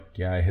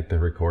yeah, I hit the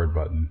record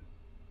button.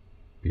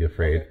 Be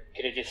afraid.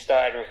 Could have just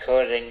started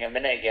recording a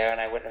minute ago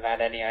and I wouldn't have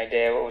had any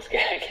idea what was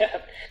going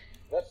on.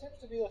 That seems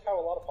to be how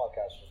a lot of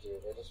podcasters do.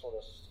 They just sort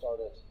of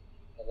started,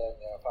 and then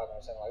 5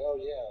 minutes in, like, oh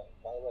yeah,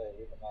 by the way,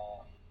 we've been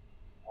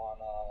on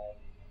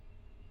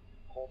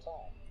the whole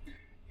time.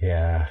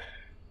 Yeah.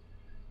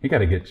 We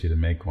gotta get you to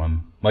make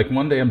one. Like,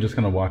 one day I'm just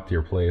gonna walk to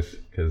your place,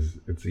 because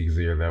it's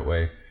easier that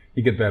way.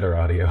 You get better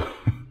audio.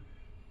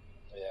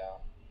 Yeah.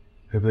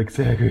 I'd be like,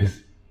 Zachary,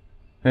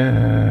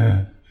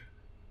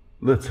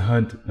 let's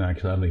hunt.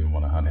 Actually, I don't even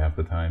want to hunt half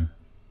the time.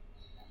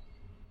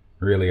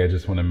 Really, I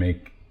just want to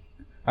make...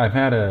 I've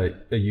had a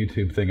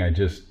YouTube thing I've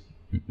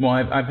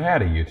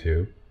had a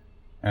YouTube,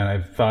 and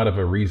I've thought of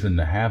a reason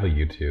to have a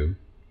YouTube.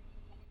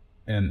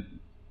 And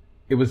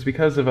it was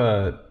because of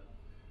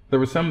there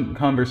was some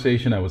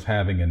conversation I was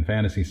having in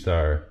Phantasy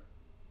Star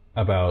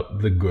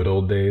about the good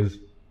old days.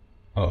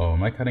 Uh-oh,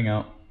 am I cutting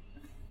out?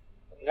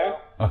 No.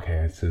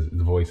 Okay, it says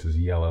the voice is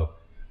yellow.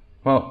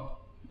 Well,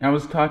 I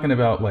was talking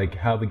about, like,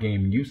 how the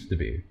game used to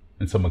be.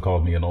 And someone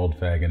called me an old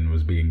fag and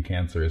was being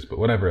cancerous, but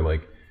whatever,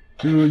 like,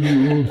 oh,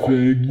 you old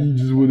fag, you're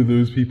just one of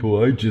those people.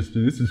 This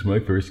is my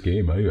first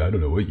game. I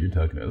don't know what you're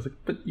talking about. I was like,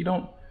 but you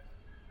don't...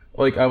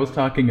 Like, I was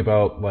talking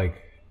about, like,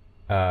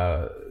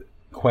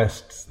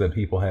 quests that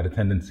people had a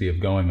tendency of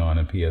going on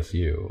in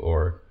PSU,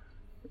 or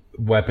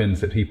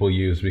weapons that people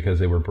use because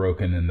they were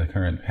broken in the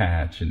current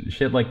patch, and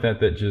shit like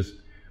that just...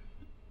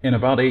 In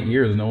about 8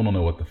 years, no one will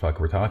know what the fuck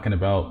we're talking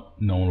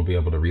about. No one will be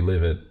able to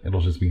relive it. It'll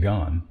just be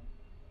gone.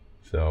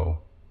 So,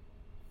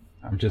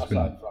 I'm just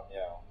Aside from,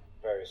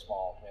 very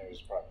small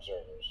communities of private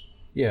servers.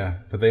 Yeah,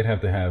 but they'd have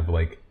to have,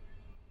 like,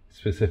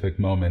 specific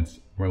moments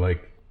where,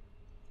 like,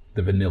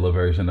 the vanilla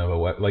version of a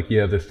weapon... Like, you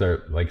have to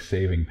start, like,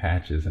 saving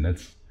patches, and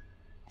it's...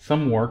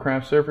 Some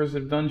Warcraft servers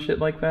have done shit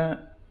like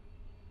that,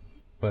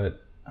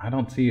 but I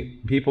don't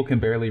see... People can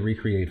barely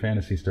recreate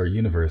Phantasy Star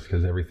Universe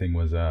because everything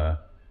was,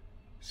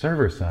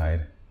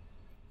 server-side.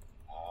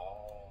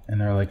 And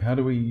they're like, how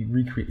do we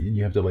recreate...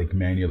 You have to, like,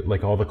 manually...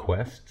 Like, all the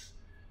quests,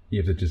 you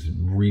have to just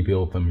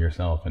rebuild them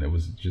yourself, and it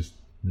was just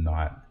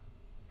not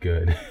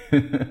good.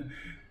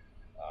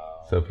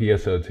 So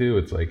PSO2,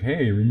 it's like,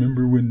 hey,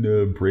 remember when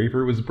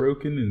Braver was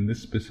broken and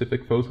this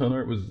specific photon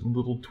art was a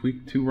little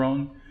tweaked too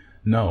wrong?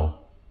 No.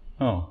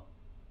 Oh.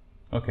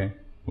 Okay.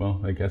 Well,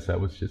 I guess that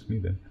was just me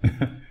then.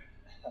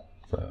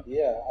 So.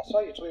 Yeah, I saw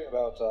you tweeting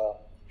about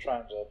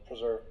trying to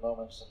preserve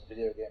moments in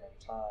video gaming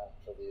time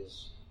for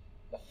these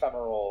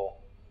ephemeral...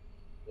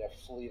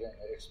 fleeting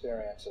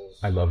experiences.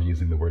 I love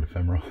using the word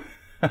ephemeral.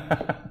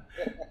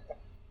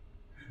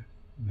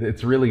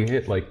 It's really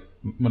hit, like,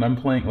 when I'm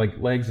playing, like,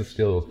 Legs is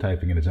still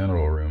typing in a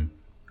general room.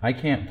 I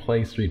can't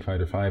play Street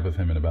Fighter V with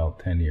him in about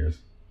 10 years.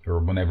 Or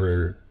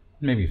whenever,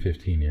 maybe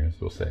 15 years,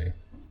 we'll say.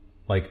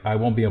 Like, I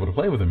won't be able to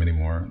play with him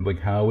anymore.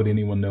 Like, how would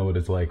anyone know what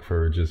it's like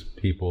for just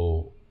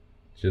people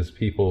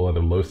at a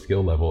low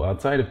skill level,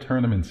 outside of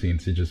tournament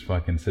scenes, to just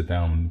fucking sit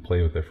down and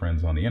play with their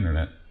friends on the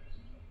internet?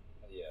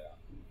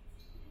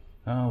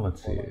 Oh,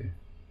 let's see.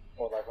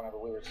 Or like whenever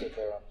we would sit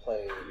there and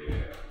play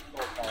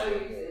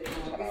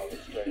 10 hours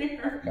straight.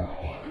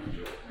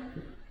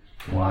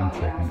 One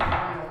second.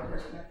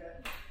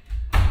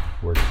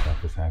 Work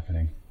stuff is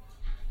happening.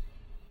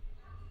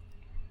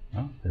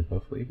 Oh, they're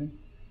both leaving?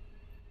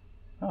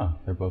 Oh,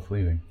 they're both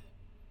leaving.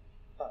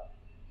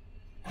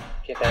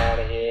 Get out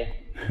of here.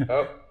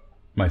 Oh.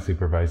 My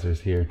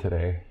supervisor's here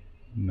today.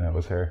 And that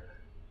was her.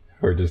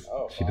 Or just,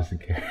 she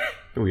doesn't care.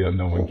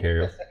 No one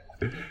cares.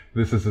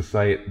 This is a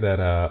site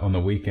that on the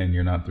weekend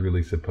you're not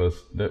really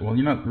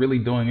you're not really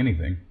doing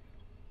anything.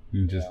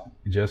 You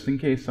just in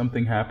case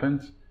something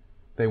happens,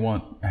 they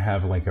want to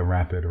have like a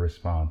rapid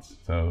response.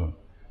 So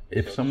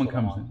if someone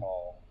comes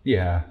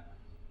in,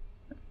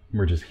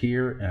 we're just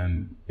here,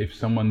 and if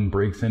someone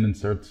breaks in and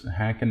starts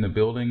hacking the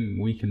building,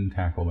 we can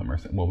tackle them.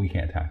 Well, we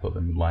can't tackle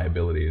them,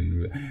 liability,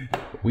 and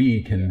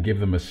we can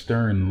give them a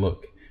stern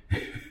look.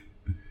 And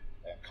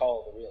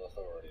call the real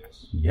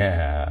authorities.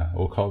 Yeah,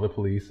 we'll call the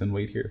police and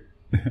wait here.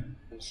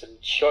 Some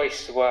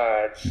choice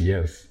words.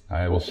 Yes,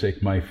 I will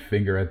shake my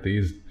finger at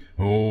these.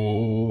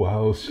 Oh,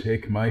 I'll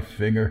shake my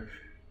finger.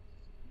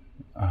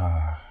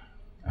 I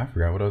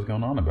forgot what I was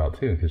going on about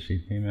too, because she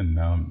came in.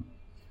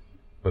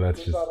 But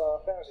that's just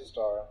Phantasy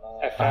Star.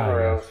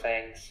 Ephemeral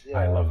things. Yeah,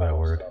 I love that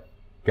word. Stuff.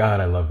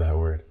 God, I love that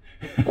word.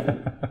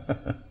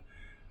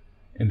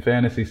 In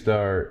Phantasy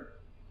Star,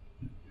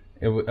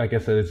 I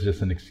guess that is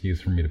just an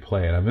excuse for me to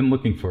play it. I've been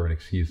looking for an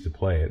excuse to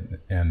play it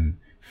and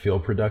feel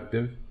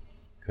productive.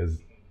 Because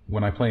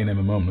when I play an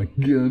MMO, I'm like,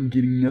 yeah, I'm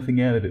getting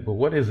nothing out of it. But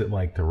what is it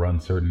like to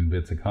run certain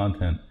bits of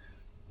content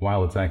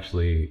while it's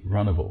actually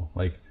runnable?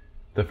 Like,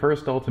 the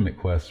first Ultimate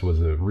Quest was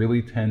a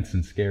really tense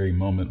and scary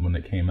moment when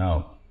it came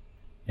out.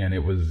 And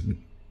it was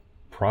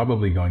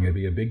probably going to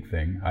be a big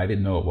thing. I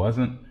didn't know it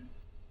wasn't.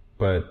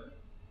 But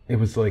it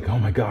was like, oh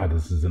my god,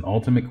 this is an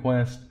Ultimate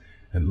Quest.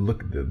 And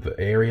look, the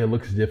area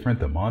looks different.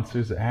 The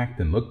monsters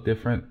act and look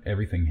different.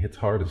 Everything hits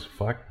hard as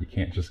fuck. You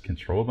can't just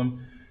control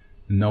them.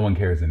 No one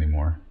cares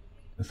anymore.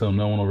 So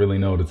no one will really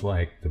know what it's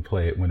like to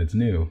play it when it's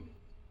new.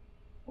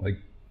 Like,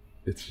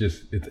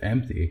 it's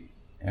empty.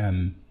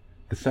 And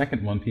the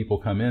second one, people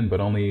come in, but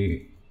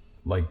only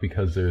like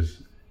because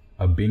there's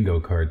a bingo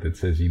card that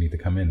says you need to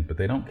come in, but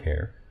they don't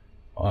care.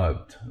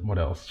 What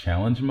else?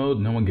 Challenge mode?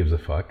 No one gives a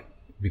fuck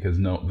because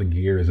the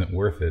gear isn't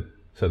worth it,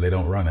 so they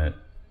don't run it.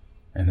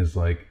 And it's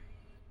like,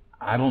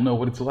 I don't know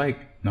what it's like.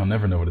 And I'll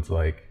never know what it's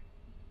like.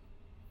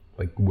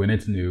 Like when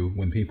it's new,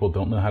 when people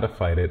don't know how to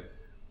fight it,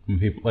 when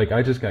people like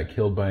I just got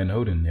killed by an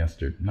Odin a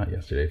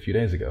few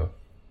days ago.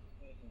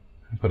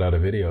 I put out a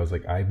video. I was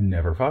like, I've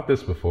never fought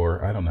this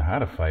before. I don't know how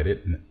to fight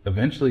it. And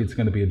eventually, it's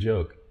going to be a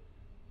joke.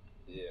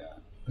 Yeah.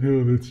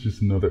 Oh, that's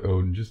just another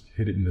Odin. Just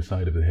hit it in the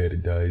side of the head.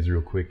 It dies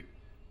real quick.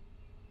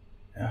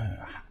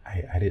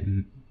 I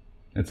didn't.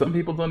 And some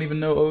people don't even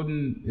know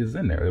Odin is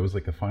in there. There was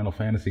like a Final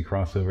Fantasy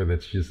crossover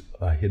that's just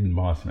a hidden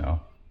boss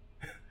now.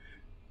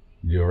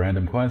 You do a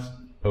random quest,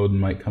 Odin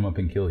might come up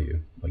and kill you.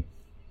 Like,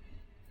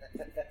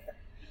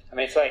 I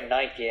mean, it's like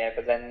Night Gear,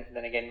 but then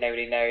again,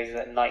 nobody knows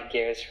that Night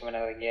Gear is from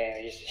another game.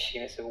 They just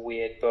assume it's a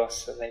weird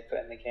boss that they put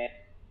in the game.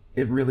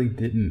 It really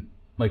didn't.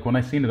 Like, when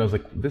I seen it, I was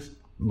like, this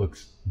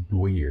looks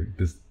weird.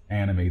 This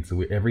animates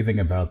weird. Everything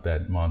about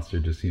that monster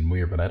just seemed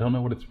weird, but I don't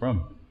know what it's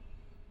from.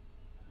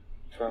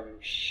 From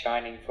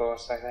Shining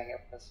Force, I think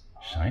it was.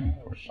 Shining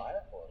Force?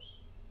 Shining Force.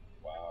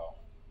 Wow.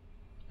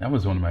 That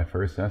was one of my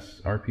first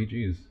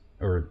RPGs.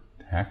 Or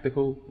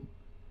tactical?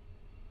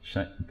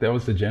 That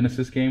was the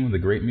Genesis game with the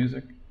great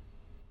music?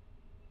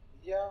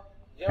 Yeah.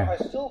 You know, I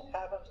still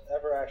haven't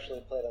ever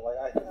actually played it. Like,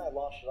 I think I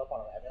launched it up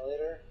on an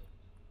emulator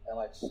and,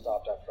 like,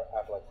 stopped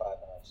after like 5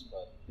 minutes,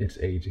 but... It's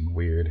aging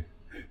weird.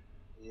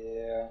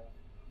 Yeah.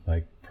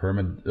 Like, I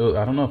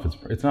don't know if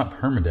it's not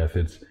permadeath,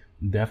 it's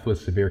death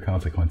with severe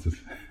consequences.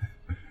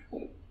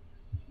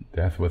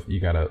 Death with, you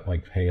gotta,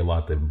 like, pay a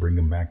lot to bring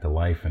them back to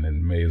life, and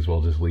then may as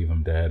well just leave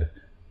them dead.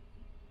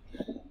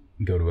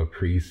 Go to a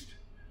priest.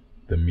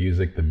 The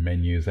music, the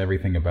menus,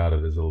 everything about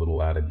it is a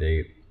little out of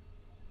date.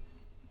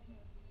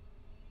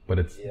 But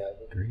it's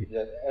great. Yeah,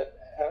 and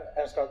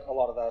it's got a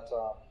lot of that.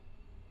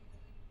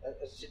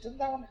 Didn't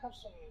that one have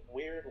some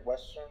weird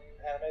Western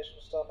animation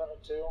stuff in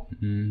it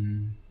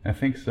too? I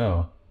think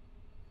so.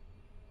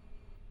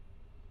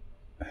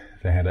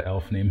 They had an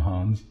elf named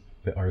Hans,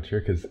 the archer,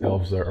 because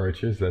elves are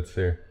archers. That's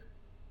their.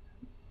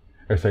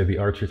 Or sorry, the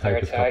archer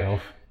type is called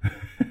elf.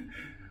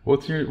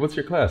 What's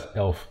your class?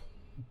 Elf.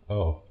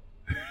 Oh.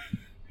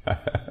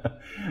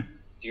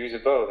 Use a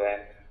bow then.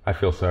 I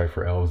feel sorry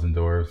for elves and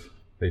dwarves.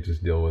 They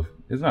just deal with,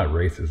 it's not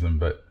racism,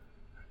 but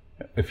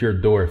if you're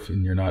a dwarf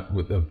and you're not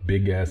with a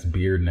big ass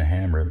beard and a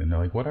hammer, then they're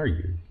like, what are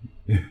you?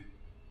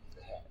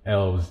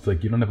 Elves, it's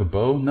like, you don't have a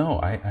bow? No,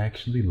 I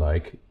actually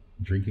like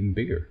drinking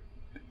beer.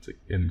 It's like,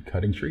 and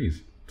cutting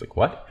trees. It's like,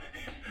 what?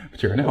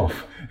 But you're an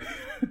elf.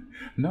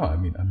 No, I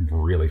mean, I'm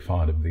really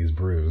fond of these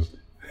brews.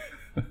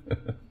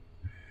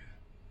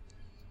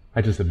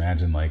 I just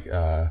imagine like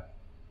a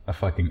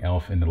fucking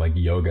elf into like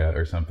yoga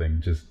or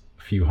something, just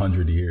a few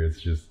hundred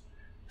years, just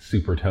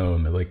super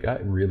tone. They're like, I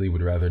really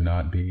would rather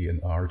not be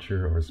an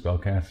archer or a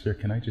spellcaster.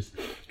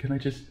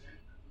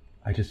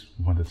 I just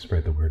want to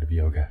spread the word of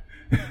yoga.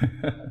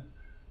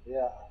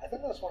 Yeah, I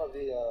think that's one of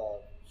the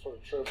sort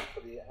of tropes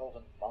for the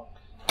elven monk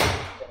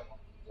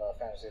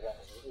fantasy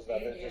things, is that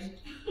they're just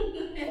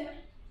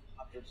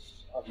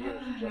hundreds of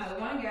years. The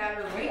one guy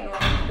they're waiting on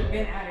could have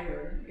been out of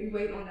here. He's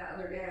waiting on that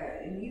other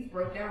guy, and he's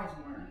broke down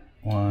somewhere.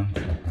 So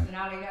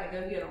now they gotta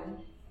go get him.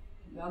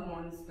 The other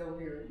one's still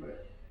here,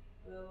 but...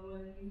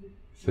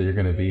 So you're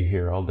gonna be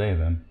here all day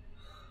then?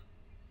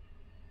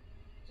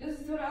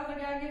 Just until the other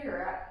guy get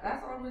here.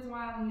 That's the only reason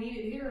why I'm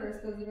needed here is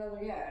because of the other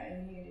guy,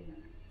 and he ain't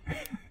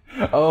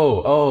here.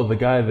 Oh, the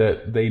guy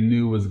that they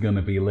knew was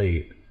gonna be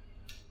late.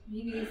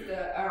 He needs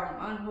to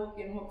unhook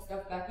and hook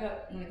stuff back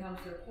up when it comes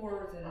to the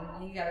cords, and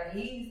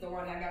he's the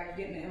one that gotta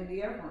get in the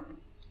MDF room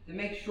to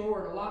make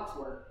sure the locks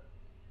work.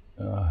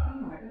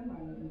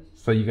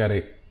 So you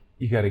gotta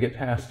get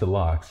past the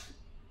locks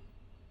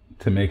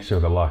to make sure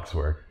the locks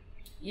work.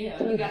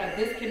 Yeah, you gotta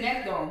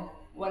disconnect them.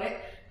 Well,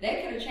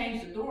 they could have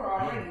changed the door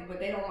already, but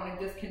they don't want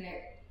to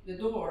disconnect the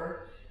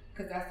door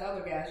because that's the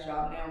other guy's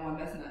job now. One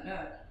messing nothing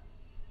up,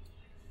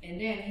 and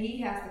then he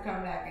has to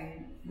come back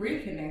and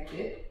reconnect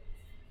it,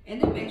 and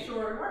then make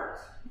sure it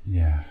works.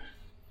 Yeah.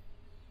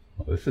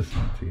 Well, this is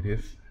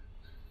tedious.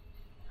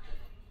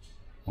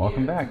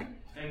 Welcome back.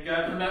 Thank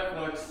God for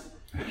Netflix.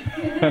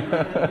 Never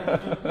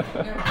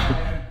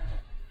mind.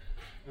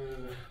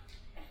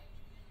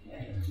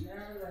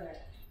 Never mind.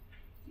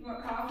 You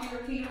want coffee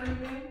or tea or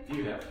anything? Do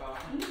you have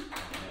coffee?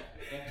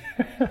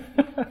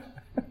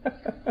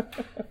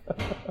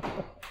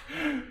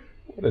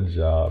 What a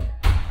job.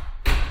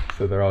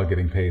 So they're all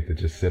getting paid to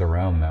just sit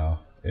around now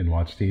and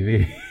watch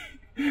TV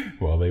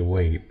while they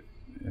wait.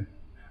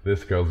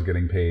 This girl's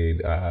getting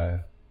paid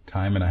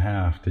time and a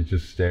half to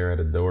just stare at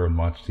a door and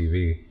watch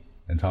TV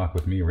and talk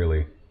with me,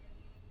 really.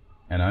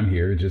 And I'm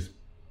here just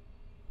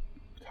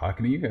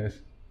talking to you guys.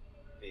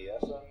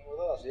 BSing with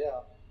us, yeah.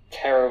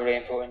 Terribly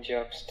important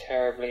jobs,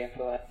 terribly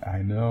important. I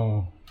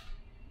know.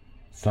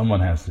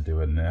 Someone has to do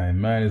it, and it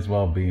might as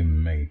well be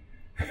me.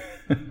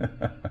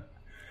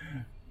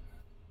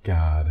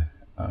 God.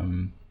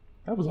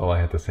 That was all I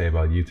had to say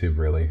about YouTube,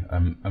 really.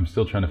 I'm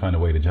still trying to find a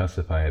way to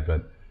justify it,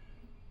 but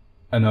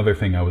another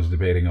thing I was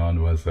debating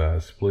on was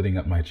splitting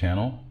up my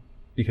channel,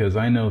 because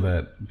I know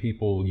that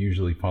people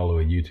usually follow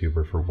a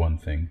YouTuber for one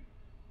thing.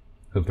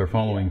 So if they're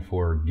following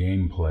for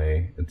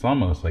gameplay, it's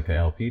almost like an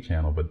LP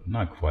channel, but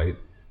not quite.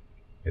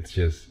 It's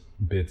just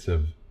bits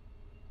of...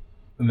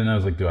 And then I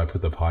was like, do I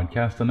put the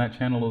podcast on that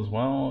channel as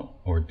well?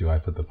 Or do I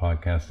put the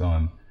podcast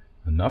on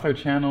another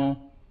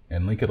channel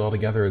and link it all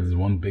together as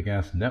one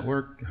big-ass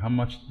network? How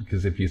much...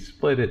 Because if you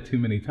split it too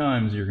many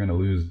times, you're going to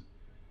lose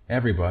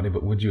everybody.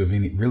 But would you have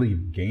really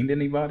gained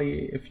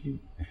anybody if you...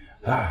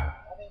 I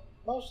mean,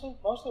 mostly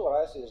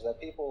what I see is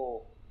that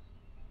people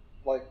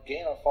like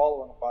gain a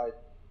following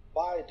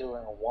by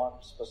doing one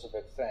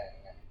specific thing,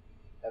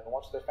 and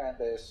once their fan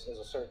base is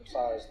a certain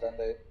size, then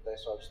they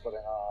start splitting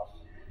off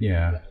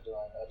into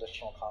doing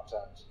additional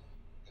content.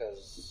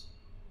 Because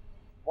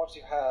once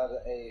you've had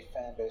a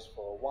fan base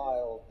for a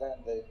while,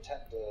 then they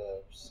tend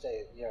to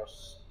stay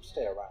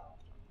around.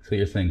 So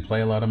you're saying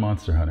play a lot of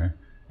Monster Hunter,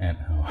 and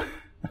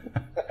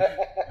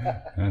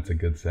that's a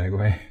good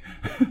segue.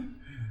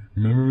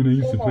 Remember when I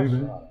used to play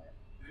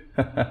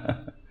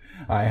that?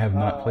 I have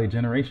not played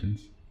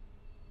Generations.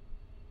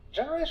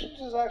 Generations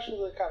is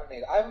actually kind of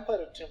neat. I haven't played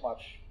it too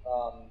much.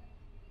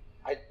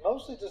 I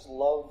mostly just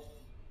love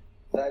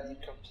that you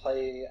can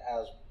play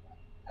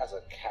as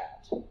a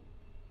cat.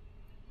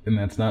 And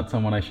that's not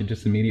someone I should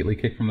just immediately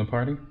kick from the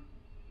party?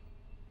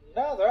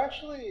 No, they're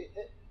actually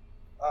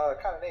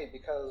kind of neat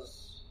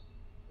because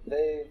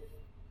they've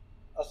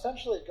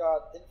essentially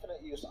got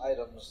infinite use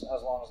items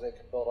as long as they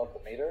can build up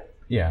the meter.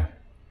 Yeah.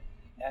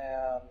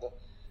 And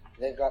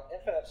they've got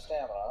infinite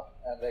stamina,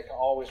 and they can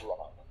always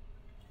run.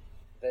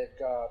 They've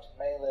got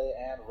melee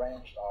and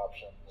ranged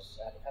options,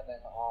 and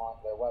depending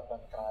on their weapon,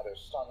 can either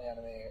stun the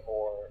enemy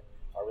or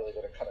are really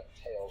good at cutting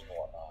tails and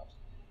whatnot.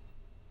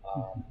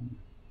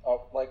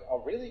 Like a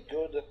really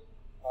good,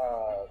 what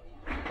are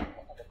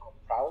they called,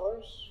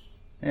 prowlers?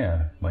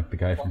 Yeah, like the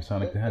guy from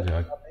Sonic the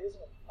Hedgehog.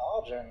 Amazing at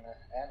dodging,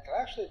 and can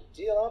actually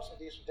deal out some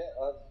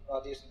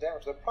decent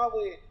damage. They're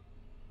probably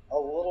a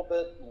little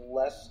bit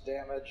less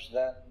damage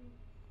than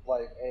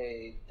like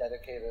a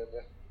dedicated,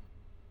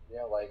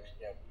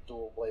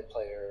 dual blade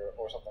player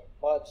or something.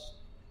 But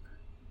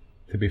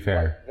to be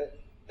fair,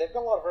 they've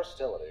got a lot of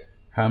versatility.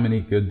 How many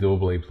good dual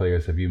blade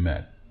players have you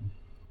met?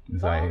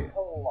 Not a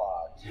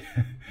lot.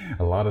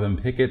 A lot of them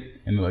pick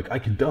it and they're like, I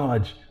can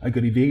dodge. I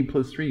got evade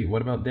 +3.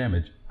 What about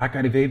damage? I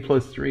got evade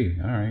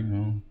 +3. All right,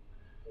 well.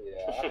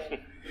 Yeah, I mean,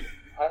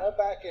 I know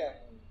back in,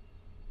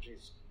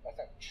 I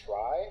think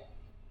Try,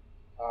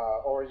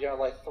 or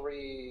like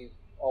 3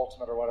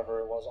 Ultimate or whatever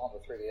it was on the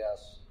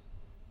 3DS.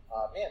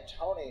 Me and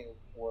Tony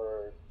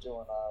were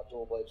doing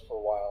dual blades for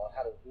a while and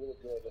had a really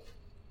good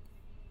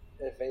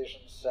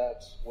evasion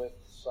set with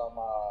some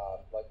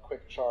like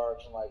quick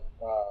charge and like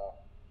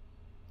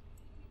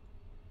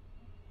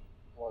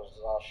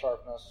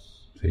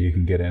sharpness. So you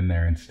can get in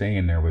there and stay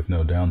in there with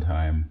no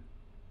downtime.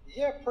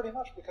 Yeah, pretty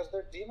much, because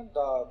their demon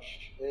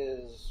dodge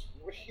is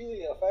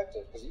really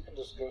effective because you can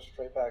just go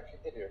straight back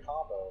into your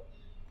combo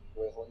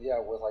with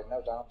like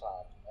no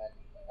downtime, and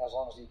as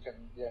long as you can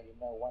you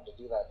know when to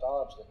do that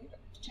dodge, then you can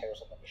tear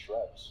something to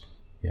shreds.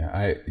 Yeah,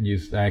 I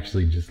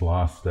actually just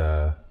lost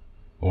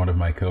one of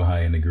my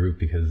Kohai in the group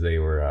because they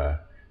were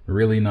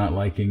really not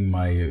liking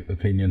my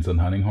opinions on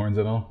hunting horns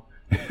at all.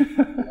 Hunting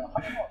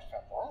horns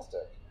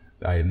fantastic.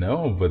 I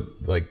know, but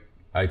like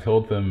I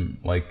told them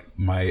like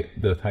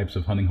the types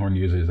of hunting horn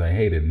users I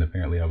hated, and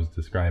apparently I was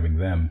describing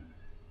them.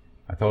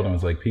 I told them it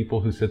was like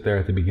people who sit there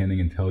at the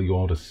beginning and tell you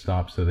all to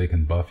stop so they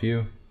can buff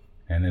you,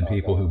 and then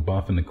people who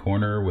buff in the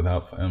corner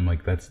without. I'm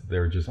like,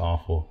 they're just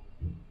awful.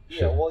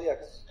 Yeah, well, yeah,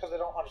 because they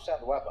don't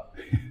understand the weapon.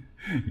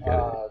 You get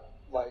it.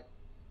 Like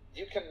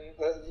you can,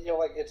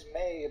 like it's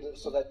made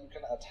so that you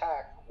can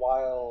attack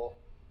while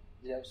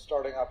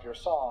starting up your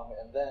song,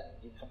 and then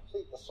you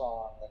complete the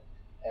song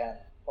and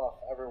buff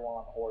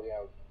everyone, or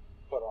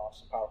put on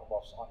some powerful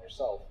buffs on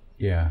yourself.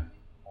 Yeah.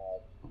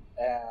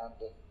 And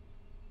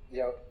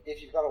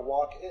if you've got to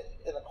walk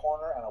in the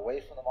corner and away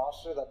from the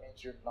monster, that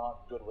means you're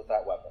not good with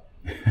that weapon.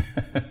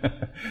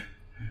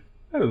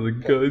 I was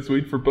like, guys,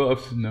 wait for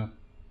buffs. No.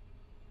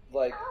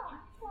 Like,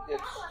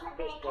 it's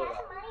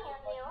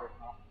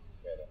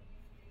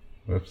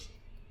Whoops.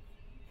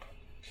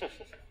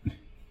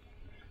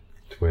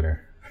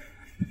 Twitter.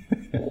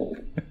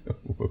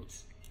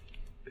 Whoops.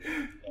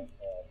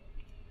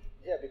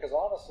 Yeah, because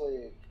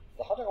honestly,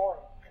 the hunting horn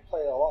can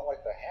play a lot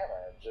like the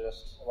hammer,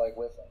 just like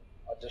with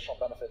additional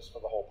benefits for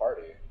the whole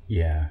party.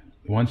 Yeah.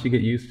 Once you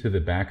get used to the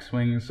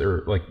backswings,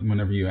 or like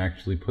whenever you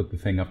actually put the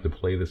thing up to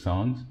play the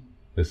songs,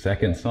 the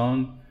second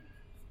song,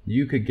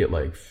 you could get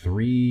like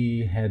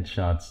 3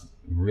 headshots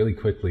really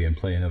quickly and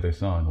play another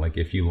song. Like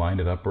if you lined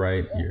it up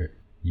right, you're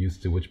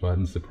used to which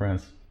buttons to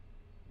press.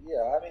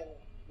 Yeah, I mean,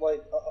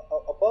 like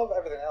above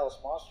everything else,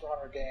 Monster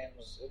Hunter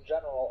games in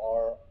general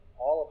are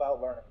all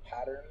about learning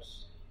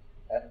patterns,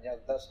 and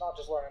that's not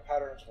just learning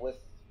patterns with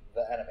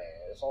the enemy.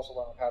 It's also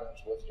learning patterns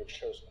with your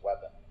chosen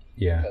weapon.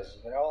 Yeah. Because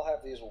they all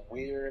have these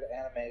weird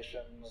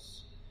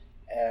animations,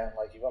 and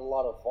like you've got a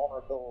lot of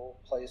vulnerable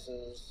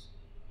places,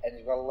 and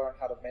you've got to learn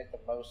how to make the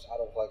most out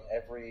of like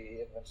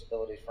every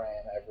invincibility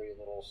frame, every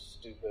little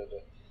stupid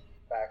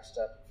back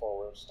step,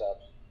 forward step.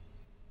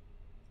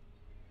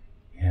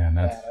 Yeah, and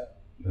And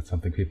that's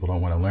something people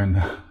don't want to learn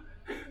though.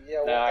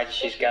 yeah, No, I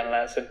just use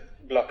gunlance and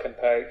block and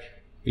poke.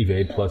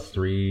 Evade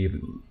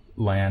 +3,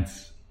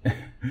 Lance. I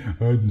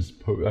could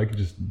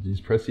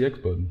just press the X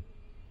button.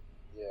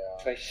 Yeah.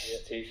 It's like,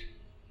 stupid.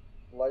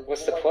 Like,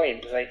 What's the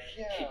point? Like,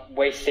 Yeah. keep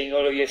wasting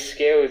all of your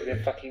skills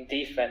in fucking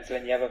defense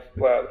when you have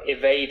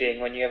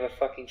evading when you have a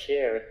fucking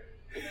shield.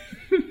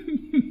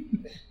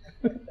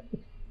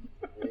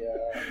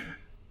 Yeah.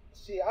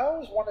 See, I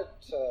always wanted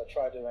to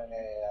try doing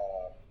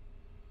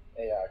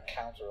a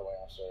counter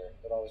lancer.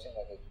 It always seemed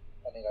like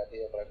a neat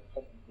idea, but I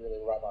couldn't really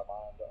wrap my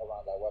mind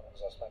around that weapon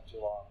because I spent too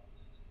long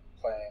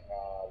playing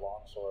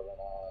longsword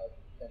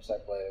and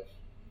insect glaive.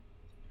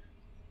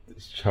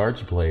 This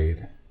Charge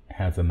Blade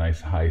has a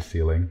nice high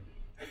ceiling,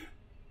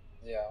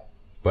 Yeah.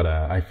 but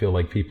I feel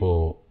like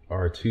people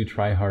are too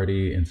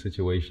try-hardy in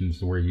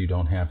situations where you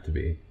don't have to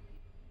be.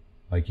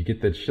 Like, you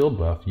get that shield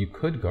buff, you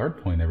could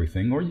guard point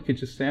everything, or you could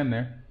just stand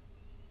there.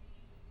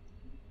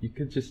 You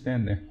could just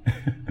stand there.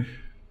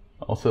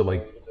 Also,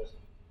 like, You could just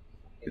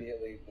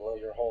immediately blow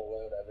your whole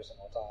load every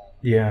single time.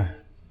 yeah,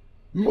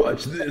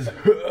 watch this.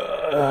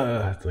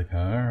 It's like, all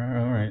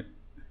right.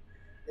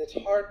 It's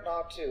hard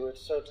not to.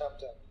 It's so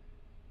tempting.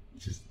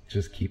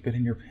 Just keep it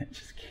in your pants.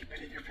 Just keep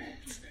it in your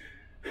pants.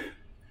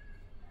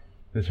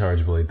 The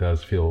Charge Blade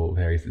does feel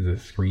very. The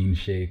screen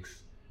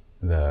shakes,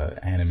 the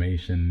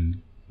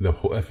animation.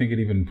 I think it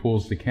even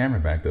pulls the camera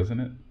back, doesn't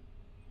it?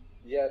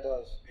 Yeah, it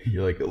does.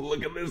 You're like,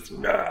 look at this.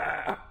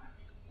 Ah!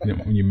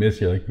 When you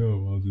miss, you're like,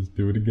 oh, I'll just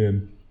do it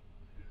again.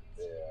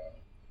 Yeah.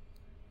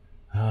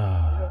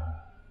 Ah,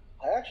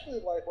 I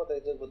actually like what they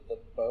did with the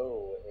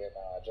bow in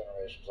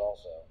Generations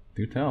also.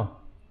 do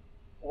tell.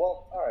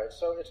 Well, alright,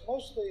 so it's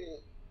mostly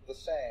the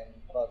same,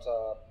 but,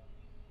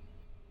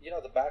 you know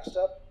the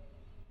backstep?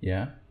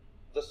 Yeah.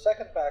 The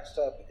second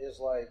backstep is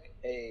like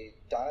a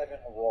dive and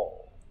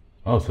roll.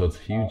 Oh, so it's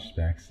huge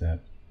backstep.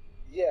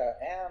 Yeah,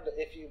 and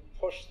if you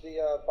push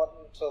the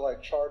button to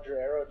like charge your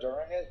arrow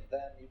during it,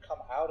 then you come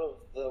out of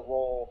the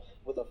roll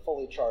with a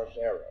fully charged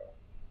arrow.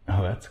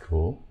 Oh, that's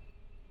cool.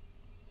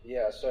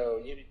 Yeah,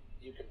 so you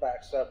can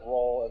backstep,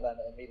 roll, and then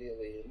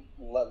immediately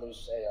let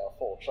loose a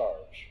full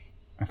charge.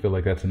 I feel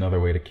like that's another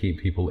way to keep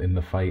people in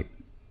the fight.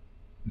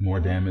 More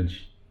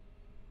damage.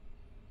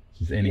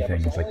 Just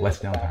anything. Yeah, It's like only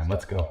less with the downtime.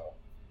 Let's backstep, go.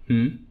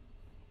 though.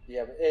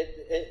 Yeah, but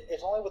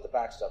it's only with the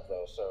backstep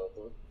though, so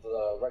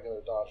the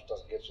regular dodge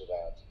doesn't get you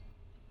that.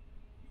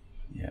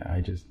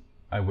 Yeah,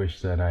 I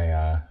wish that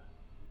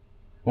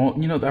well,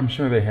 you know, I'm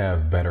sure they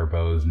have better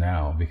bows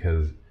now,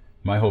 because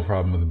my whole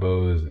problem with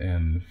bows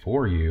in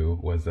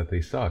 4U was that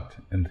they sucked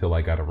until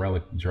I got a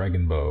Relic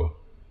Dragon Bow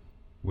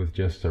with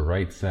just the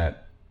right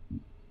set.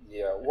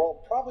 Yeah,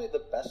 well, probably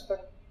the best thing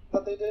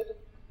that they did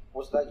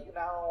was that you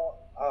now,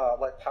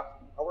 like,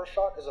 power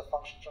shot is a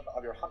function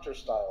of your hunter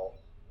style,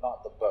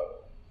 not the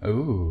bow.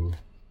 Ooh.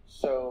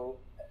 So,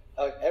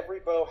 every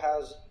bow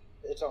has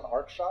its own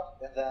arc shot,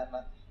 and then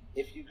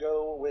if you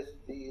go with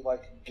the,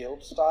 like,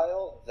 guild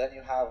style, then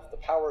you have the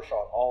power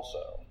shot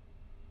also.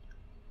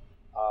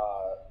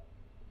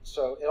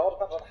 So it all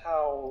depends on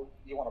how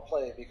you want to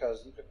play,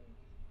 because you can,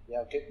 you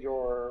know, get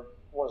your,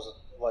 what is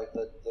it, like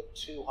the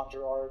 2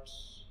 hunter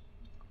arts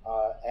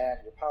and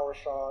your power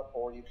shot,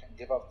 or you can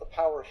give up the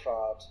power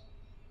shot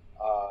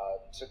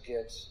to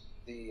get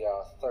the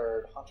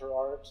 3rd hunter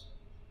art.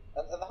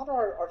 And the hunter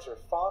arts are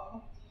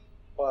fun,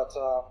 but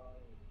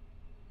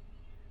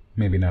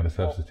Maybe not a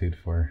substitute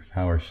for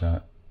Power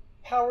Shot.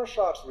 power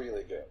shot's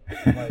really good.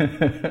 Like,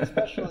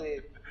 especially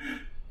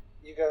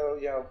you go,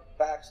 you know,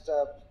 back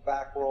step,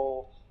 back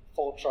roll,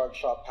 full charge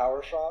shot,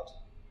 power shot.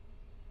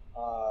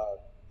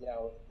 You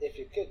know, if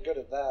you get good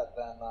at that,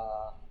 then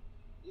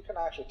you can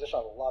actually dish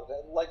out a lot of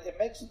it. Like, it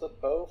makes the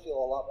bow feel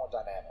a lot more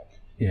dynamic.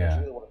 Yeah. That's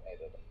really what it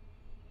made it.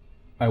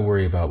 I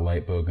worry about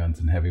light bow guns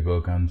and heavy bow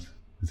guns.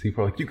 Because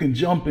people are like, you can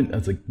jump in. I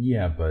was like,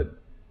 yeah, but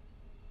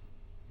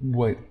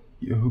what?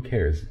 Who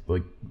cares?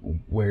 Like,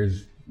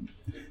 where's?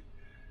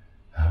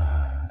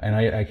 And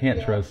I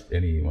can't trust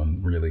anyone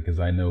really, because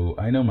I know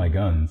my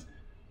guns.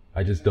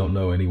 I just don't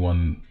know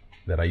anyone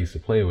that I used to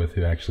play with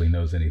who actually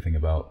knows anything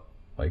about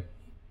like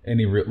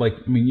any like.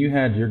 I mean, you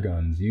had your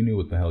guns, you knew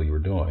what the hell you were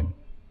doing,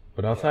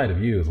 but outside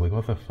of you, it's like,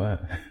 what the fuck?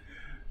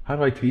 How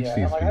do I teach Yeah,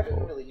 these and, like, I people?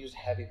 didn't really use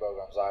heavy bow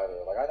guns either.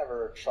 Like, I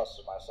never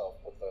trusted myself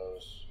with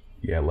those.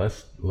 Yeah,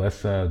 less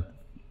I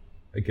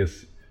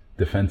guess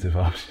defensive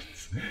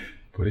options.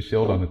 Put a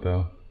shield on it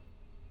though.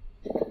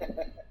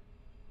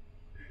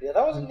 Yeah,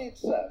 that was a neat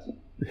set.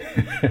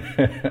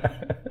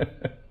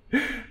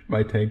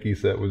 My tanky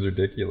set was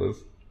ridiculous.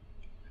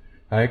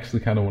 I actually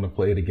kind of want to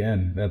play it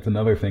again. That's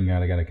another thing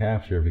that I got to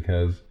capture,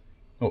 because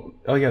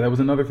oh yeah, that was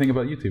another thing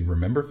about YouTube.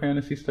 Remember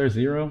Phantasy Star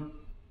Zero?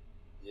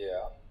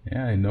 Yeah.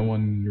 Yeah, no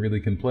one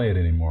really can play it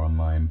anymore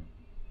online.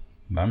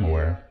 I'm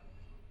aware.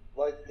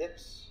 Like,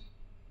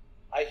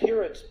 I I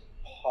hear it's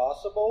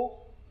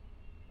possible,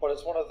 but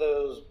it's one of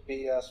those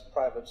BS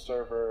private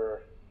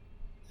server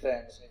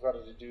things. You've got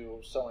to do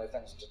so many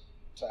things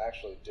to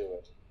actually do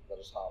it that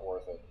it's not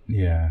worth it.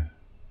 Yeah.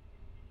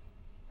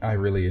 I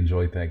really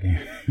enjoyed that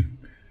game.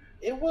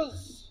 It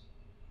was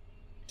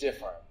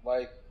different.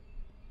 Like,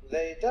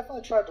 they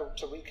definitely tried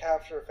to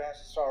recapture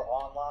Phantasy Star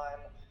Online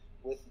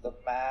with the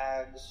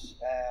mags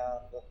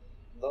and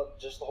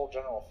just the whole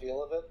general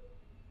feel of it.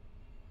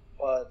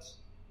 But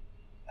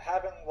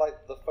having,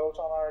 like, the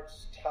photon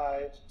arts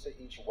tied to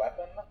each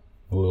weapon...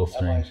 A little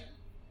strange. Like,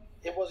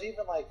 it was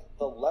even, like,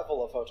 the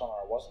level of photon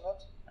art, wasn't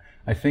it?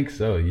 I think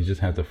so. You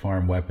just have to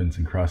farm weapons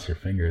and cross your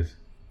fingers.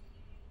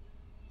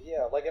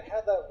 Yeah, like, it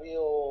had that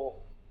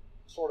real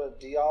sort of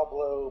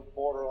Diablo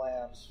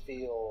Borderlands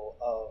feel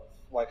of,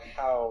 like,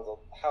 how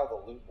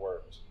the loot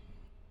worked.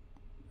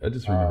 I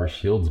just remember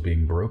shields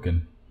being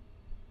broken.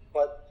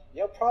 But,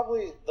 you know,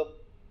 probably the...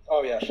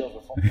 Oh, yeah, shields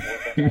were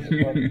fantastic.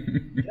 But,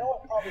 you know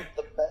what, probably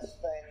the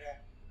best thing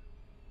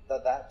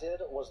that did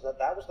was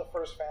that was the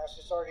first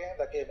Phantasy Star game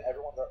that gave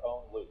everyone their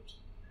own loot.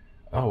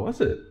 Oh,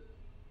 was it?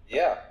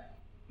 Yeah.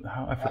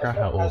 I forgot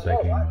how old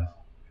that game was.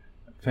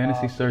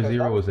 Phantasy Star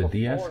Zero was a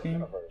DS game?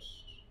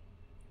 Universe.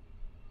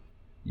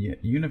 Yeah,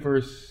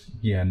 Universe.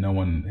 Yeah, no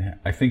one.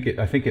 I think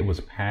it was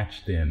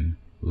patched in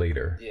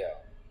later. Yeah.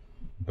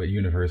 But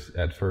Universe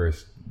at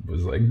first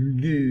was like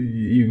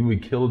you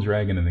would kill a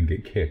dragon and then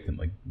get kicked and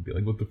like be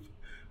like what the.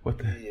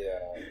 Yeah.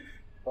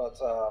 But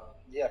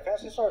yeah,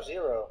 Phantasy Star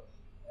Zero,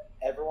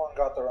 everyone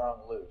got their own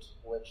loot,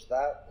 which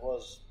that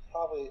was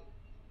probably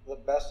the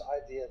best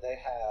idea they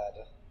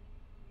had,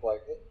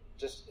 like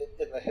just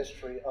in the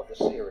history of the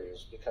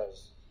series,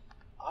 because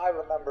I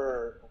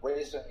remember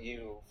racing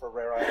you for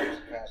rare items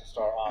in Phantasy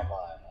Star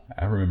Online.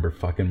 I remember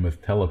fucking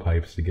with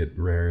telepipes to get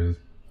rares.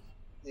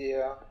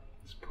 Yeah.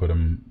 Just put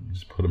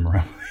them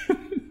around.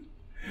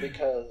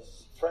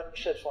 Because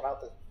friendships went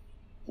out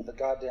the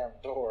goddamn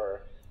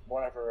door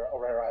whenever a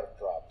rare item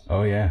dropped.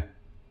 Oh yeah.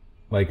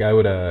 Like I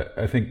would,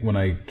 I think when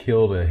I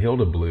killed a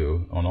Hilda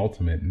Blue on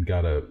Ultimate and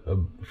got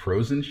a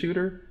frozen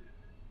shooter.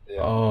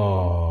 Yeah.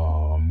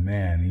 Oh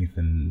man,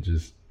 Ethan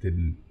just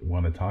didn't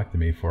want to talk to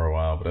me for a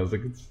while, but I was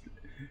like, it's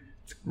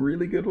a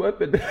really good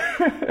weapon.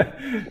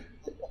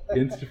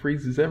 Insta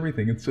freezes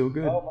everything. It's so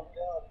good. Oh my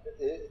god,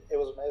 it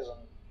was amazing.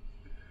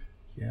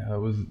 Yeah, it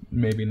was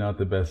maybe not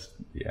the best.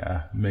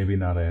 Yeah, maybe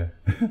not a.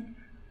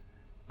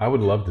 I would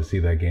love to see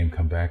that game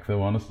come back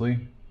though.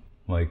 Honestly,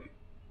 like.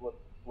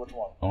 Which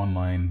one?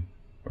 Online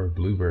or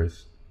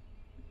Blueburst,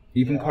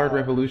 even Card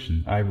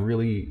Revolution. I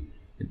really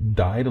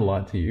died a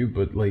lot to you,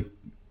 but like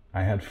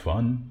I had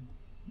fun.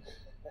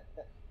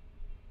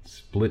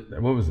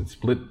 What was it?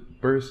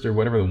 Split burst or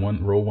whatever. The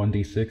one roll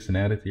 1d6 and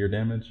add it to your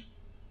damage.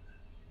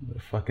 The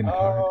fucking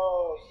card.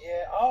 Oh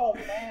yeah. Oh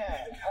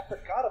man, I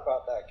forgot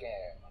about that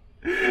game.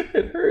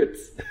 It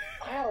hurts.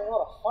 I had a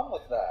lot of fun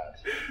with that.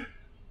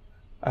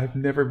 I've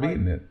never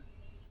beaten it.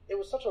 It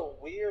was such a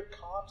weird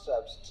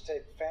concept to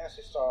take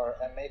Phantasy Star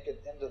and make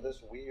it into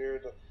this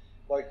weird,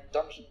 like,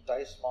 Dungeon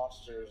Dice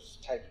Monsters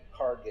type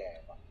card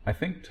game. I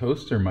think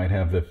Toaster might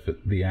have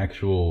the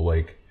actual,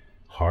 like,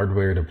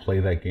 hardware to play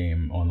that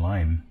game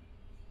online.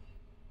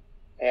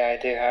 Yeah,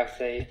 I do have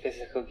the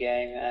physical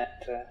game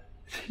at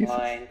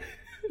mine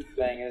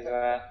thing as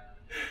well.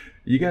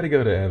 You gotta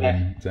go to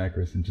Evan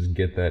Zachris and just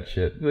get that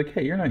shit. Like,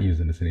 hey, you're not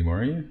using this anymore,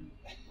 are you?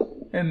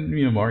 And,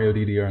 you know, Mario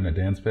DDR on a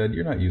dance pad,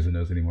 you're not using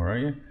those anymore, are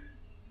you?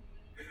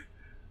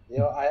 You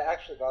know, I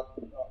actually got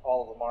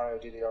all of the Mario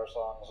DDR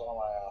songs on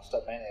my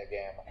Stepmania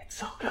game. It's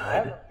so good. I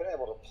haven't been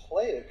able to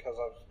play it because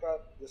I've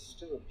got this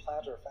stupid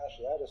plantar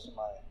fasciitis in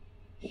my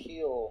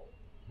heel.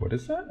 What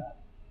is that?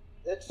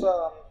 It's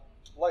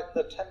like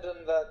the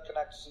tendon that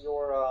connects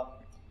your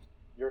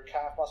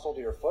calf muscle to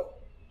your foot.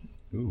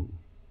 Ooh.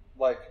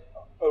 Like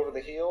over the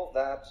heel.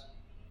 That,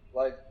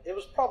 like, it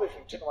was probably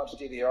from too much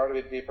DDR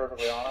to be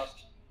perfectly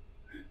honest.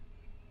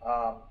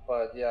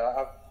 But yeah,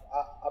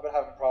 I've been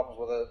having problems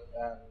with it,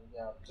 and you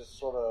know, just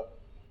sort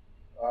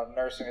of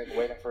nursing it,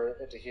 waiting for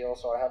it to heal.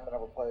 So I haven't been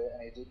able to play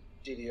any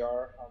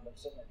DDR. I've been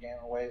sitting there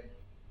gaining weight.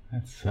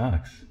 That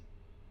sucks.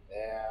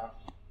 Yeah.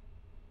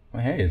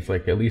 Well, hey, it's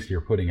like at least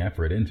you're putting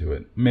effort into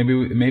it.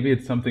 Maybe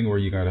it's something where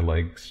you gotta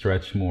like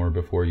stretch more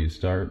before you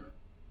start,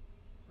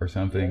 or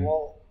something. Yeah,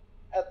 well,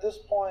 at this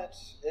point,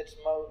 it's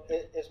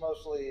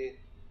mostly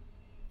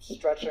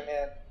stretching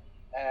it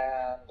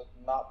and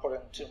not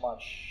putting too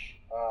much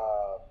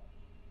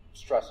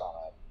stress on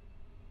it.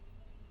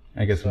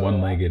 I guess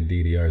one-legged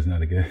DDR is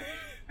not a good.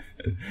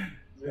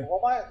 Yeah,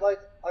 well,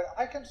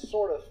 I can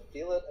sort of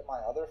feel it in my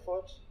other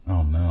foot.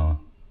 Oh no.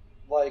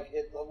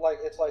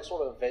 It's like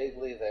sort of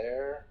vaguely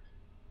there,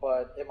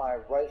 but in my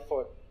right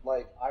foot,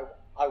 like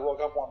I woke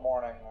up one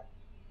morning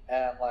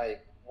and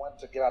like went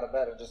to get out of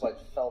bed and just like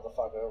fell the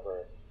fuck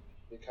over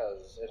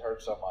because it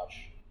hurt so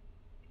much,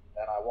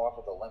 and I walked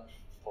with a limp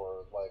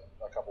for like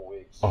a couple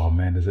weeks. Oh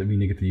man, does that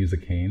mean you get to use a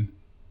cane?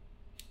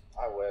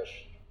 I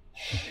wish.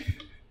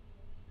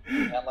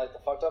 And like the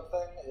fucked up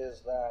thing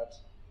is that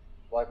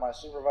like my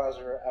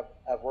supervisor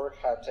at work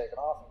had taken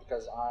off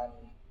because I'm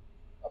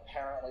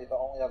apparently the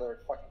only other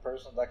fucking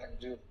person that can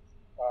do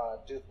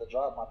the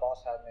job. My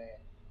boss had me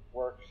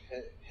work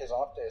his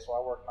off day, so I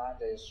worked 9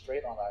 days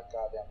straight on that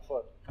goddamn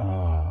foot.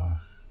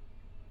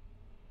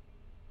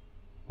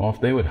 Well, if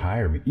they would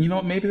hire me, you know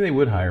what? Maybe they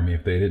would hire me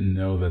if they didn't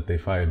know that they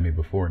fired me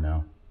before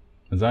now,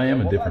 because I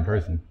am a different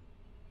person.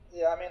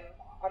 Yeah, I mean,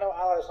 I know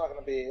Ally's not going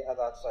to be at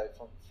that site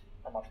for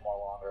much more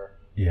longer.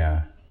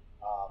 Yeah.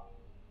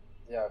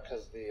 Yeah,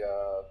 because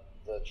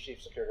the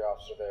chief security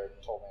officer there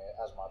told me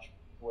as much,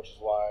 which is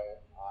why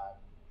I'm,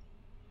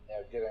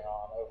 getting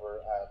on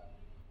over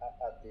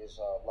at these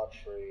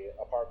luxury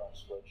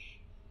apartments, which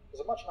is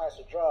a much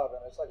nicer job,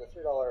 and it's like a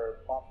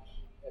 $3 bump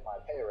in my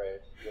pay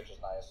rate, which is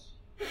nice.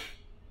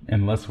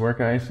 And less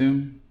work, I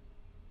assume?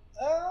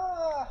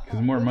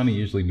 Because more money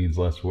usually means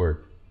less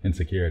work in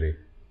security.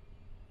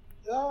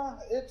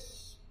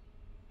 It's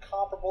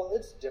comparable.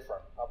 It's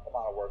different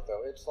amount of work,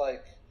 though. It's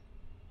like,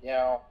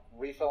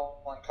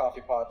 refilling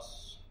coffee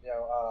pots,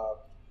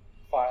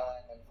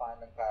 filing and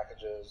finding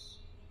packages,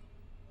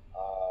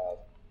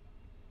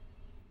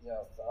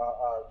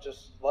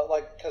 just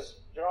like,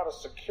 because you're not a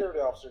security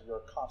officer, you're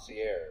a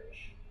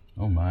concierge.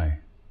 Oh my.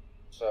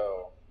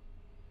 So.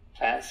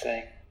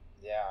 Fancy.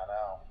 Yeah,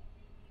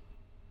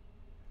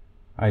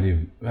 I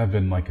know. I've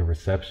been like a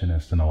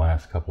receptionist in the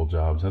last couple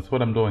jobs. That's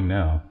what I'm doing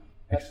now.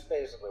 That's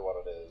basically what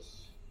it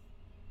is.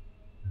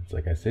 It's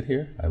like I sit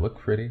here, I look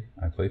pretty,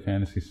 I play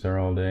Phantasy Star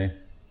all day,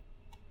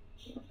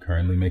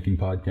 currently making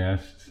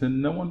podcasts,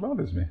 and no one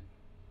bothers me.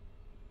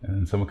 And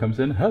then someone comes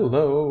in,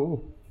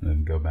 hello, and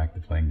then go back to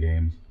playing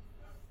games.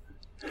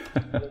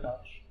 Pretty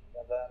much.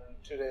 And then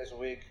 2 days a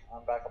week,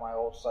 I'm back on my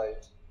old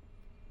site,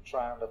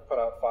 trying to put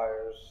out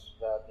fires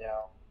that,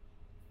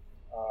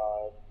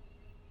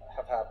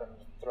 have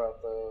happened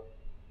throughout the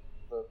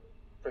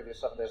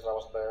previous 7 days that I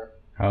wasn't there.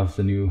 How's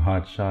the new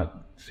hotshot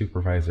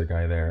supervisor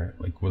guy there?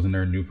 Like, wasn't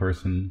there a new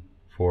person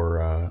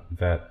for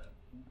that?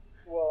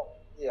 Well,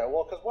 yeah,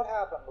 because what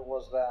happened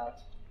was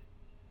that,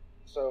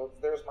 so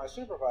there's my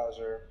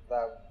supervisor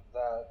that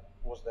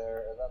was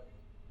there, and then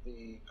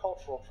the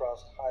cultural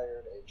trust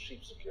hired a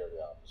chief security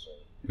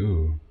officer.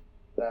 Ooh.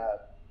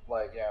 That,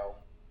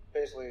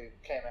 basically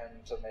came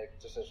in to make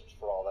decisions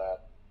for all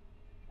that,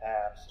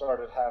 and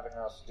started having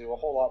us do a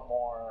whole lot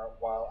more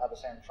while at the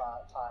same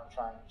time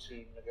trying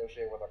to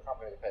negotiate with our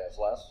company to pay us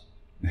less.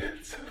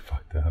 It's so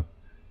fucked up.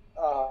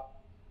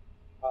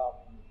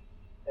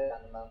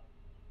 And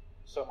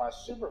so my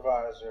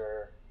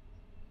supervisor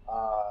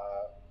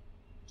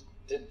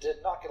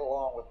did not get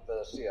along with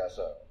the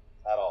CSO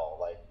at all,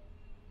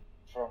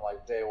 from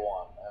day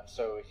one. And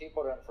so he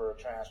put in for a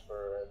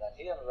transfer, and then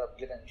he ended up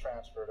getting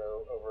transferred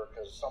over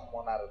because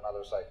someone at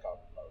another site got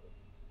promoted.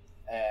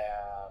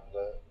 And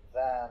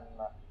then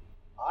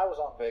I was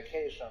on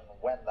vacation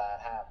when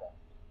that happened.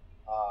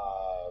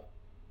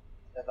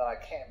 And then I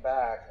came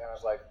back and I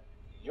was like,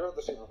 you're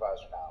the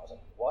supervisor now. I was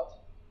like, what?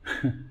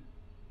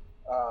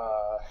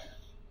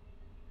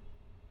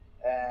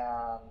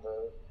 And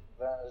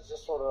then it's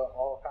just sort of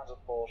all kinds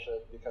of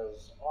bullshit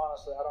because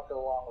honestly, I don't get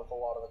along with a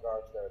lot of the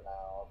guards there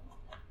now.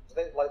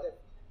 They've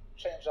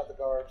changed out the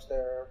guards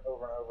there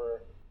over and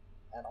over,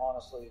 and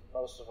honestly,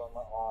 most of them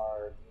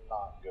are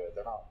not good.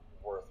 They're not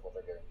worth what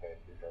they're getting paid,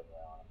 to be perfectly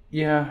honest.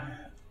 Yeah,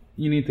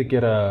 you need to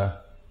get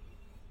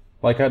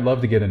I'd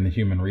love to get into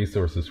human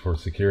resources for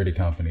security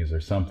companies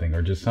or something,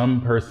 or just some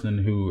person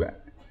who,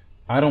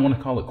 I don't want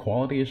to call it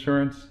quality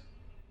assurance,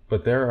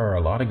 but there are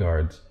a lot of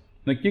guards.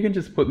 Like, you can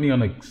just put me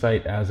on a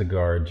site as a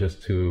guard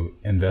just to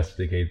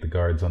investigate the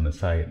guards on the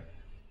site.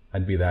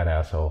 I'd be that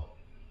asshole.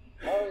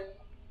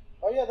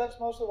 Oh yeah, that's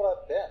mostly what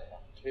I've been,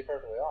 to be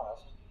perfectly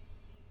honest.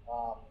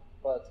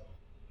 But,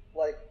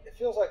 it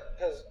feels like,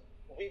 because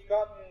we've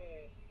gotten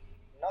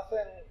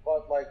nothing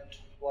but, 19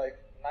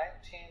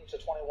 to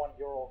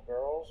 21-year-old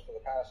girls for the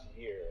past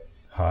year.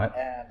 Hot.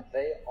 And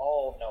they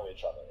all know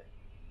each other.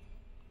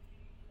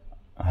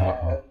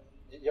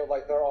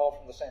 They're all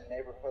from the same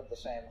neighborhood, the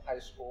same high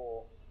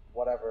school,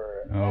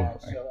 whatever. Oh,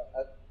 and so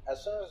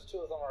as soon as the two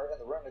of them are in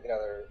the room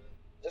together,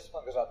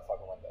 discipline goes out the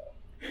fucking window.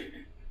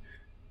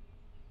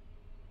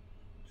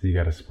 So you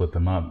gotta split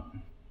them up.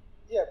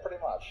 Yeah,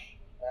 pretty much.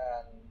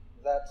 And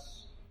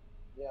that's,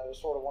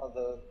 sort of one of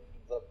the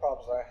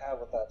problems that I have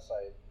with that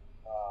site.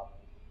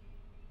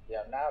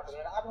 Now, because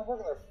I've been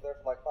working there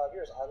for 5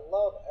 years. I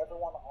love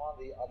everyone on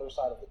the other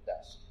side of the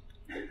desk.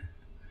 I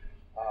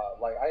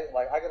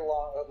get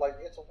along.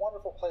 It's a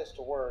wonderful place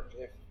to work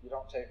if you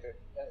don't take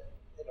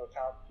into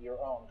account your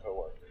own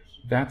coworkers.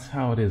 That's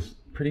how it is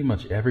pretty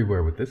much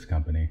everywhere with this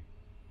company.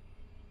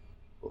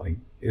 Right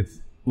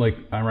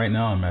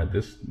now I'm at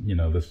this,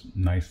 this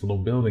nice little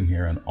building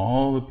here, and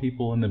all the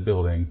people in the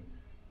building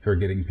who are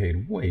getting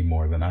paid way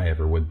more than I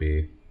ever would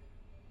be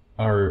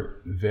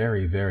are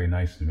very, very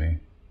nice to me.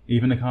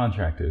 Even the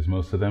contractors,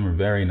 most of them are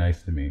very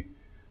nice to me.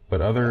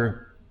 But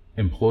other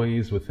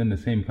employees within the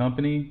same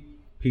company,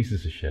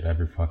 pieces of shit,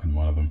 every fucking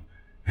one of them.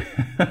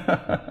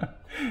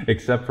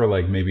 Except for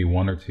maybe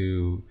one or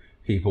two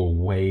people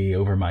way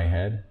over my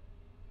head.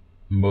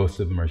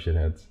 Most of them are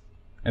shitheads.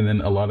 And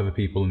then a lot of the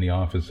people in the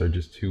office are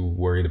just too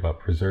worried about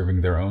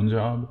preserving their own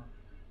job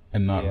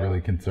and not really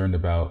concerned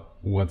about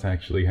what's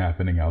actually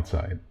happening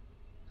outside.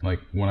 Like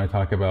when I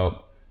talk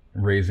about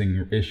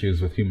raising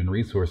issues with human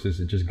resources,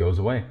 it just goes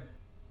away.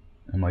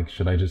 I'm like,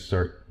 should I just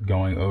start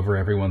going over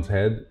everyone's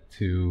head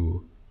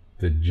to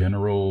the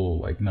general,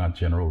 like not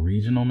general,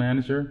 regional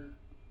manager?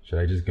 Should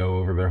I just go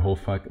over their whole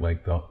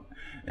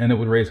and it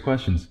would raise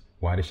questions.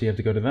 Why does she have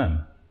to go to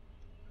them?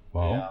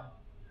 Well,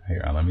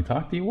 here, let me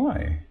talk to you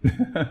why.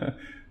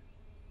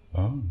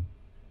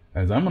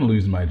 As I'm going to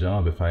lose my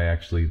job if I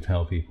actually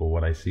tell people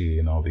what I see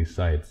in all these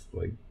sites.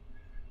 Like,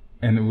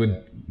 and it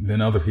would,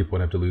 then other people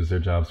would have to lose their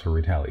jobs for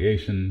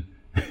retaliation.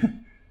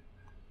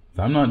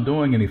 So I'm not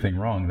doing anything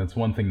wrong. That's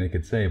one thing they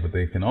could say, but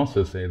they can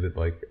also say that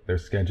like they're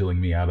scheduling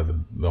me out of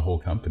the whole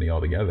company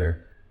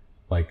altogether.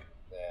 Like,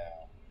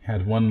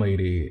 had one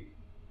lady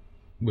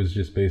was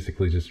just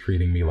basically just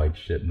treating me like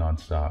shit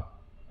nonstop.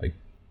 Like,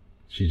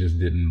 she just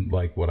didn't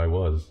like what I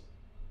was.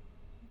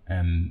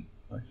 And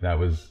like, that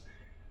was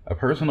a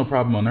personal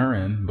problem on her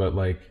end, but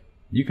like,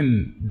 you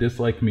can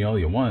dislike me all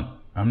you want.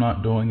 I'm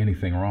not doing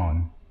anything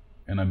wrong,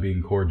 and I'm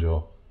being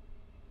cordial.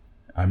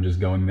 I'm just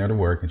going there to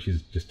work, and she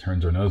just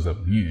turns her nose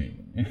up.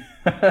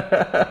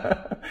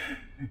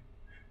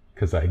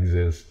 Because I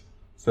exist.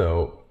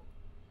 So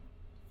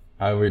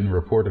I went and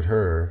reported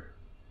her,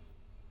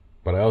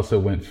 but I also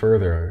went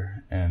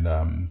further,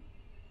 and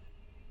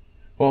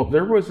well,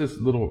 there was this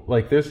little,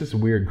 like, there's this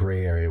weird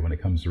gray area when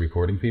it comes to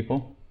reporting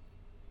people.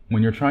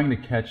 When you're trying to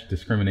catch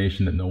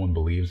discrimination that no one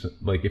believes,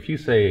 like if you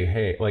say,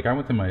 hey, like I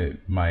went to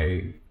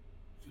my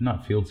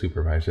not field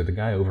supervisor, the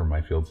guy over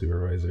my field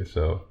supervisor,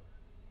 so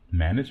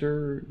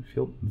manager,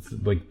 field,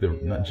 like the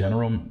not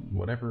general,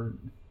 whatever,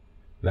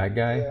 that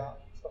guy. Yeah,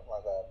 something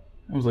like that.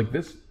 I was like,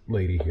 this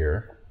lady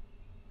here,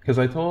 because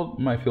I told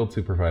my field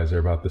supervisor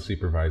about the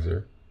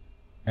supervisor,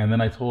 and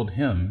then I told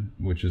him,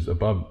 which is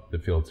above the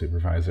field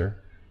supervisor,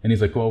 and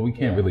he's like, well, we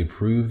can't really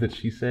prove that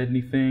she said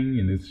anything,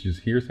 and it's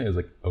just hearsay. I was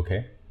like,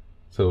 okay.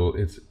 So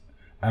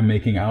I'm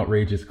making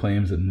outrageous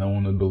claims that no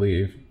one would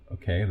believe,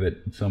 okay,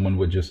 that someone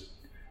would just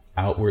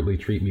outwardly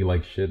treat me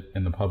like shit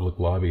in the public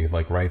lobby,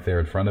 like right there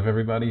in front of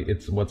everybody.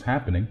 It's what's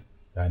happening.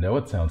 I know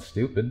it sounds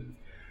stupid.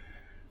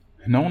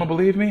 No one will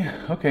believe me?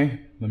 Okay,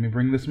 let me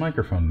bring this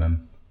microphone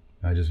then.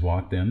 I just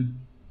walked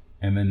in,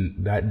 and then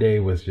that day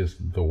was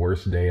just the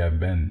worst day I've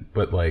been.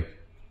 But like,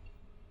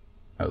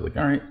 I was like,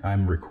 all right,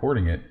 I'm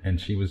recording it, and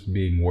she was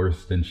being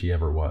worse than she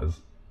ever was.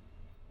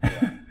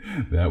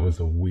 That was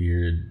a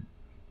weird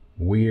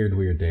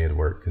day at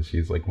work, because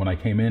she's like, when I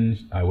came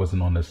in, I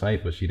wasn't on the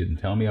site, but she didn't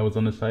tell me I was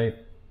on the site.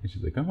 And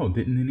she's like, oh,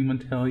 didn't anyone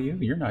tell you?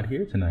 You're not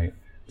here tonight.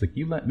 It's like,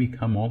 you let me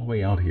come all the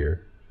way out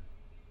here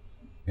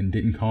and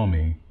didn't call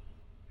me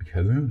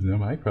because it was not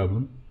my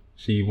problem.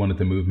 She wanted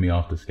to move me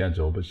off the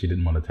schedule, but she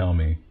didn't want to tell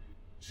me.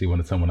 She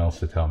wanted someone else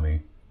to tell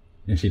me,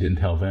 and she didn't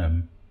tell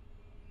them.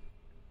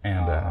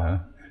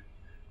 And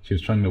she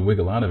was trying to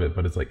wiggle out of it,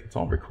 but it's like, it's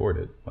all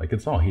recorded. Like,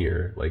 it's all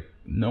here. Like,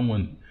 no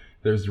one...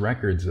 There's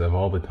records of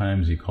all the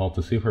times you called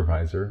the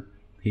supervisor.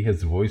 He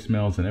has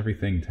voicemails and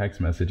everything, text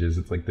messages.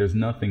 It's like, there's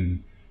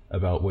nothing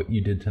about what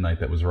you did tonight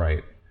that was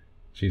right.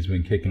 She's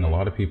been kicking a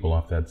lot of people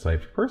off that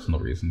site for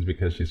personal reasons,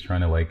 because she's trying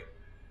to like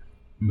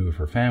move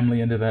her family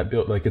into that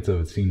build. Like, it's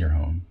a senior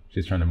home.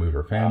 She's trying to move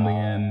her family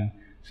in.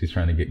 She's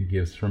trying to get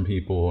gifts from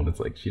people. And it's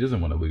like, she doesn't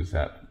want to lose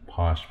that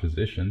posh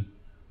position.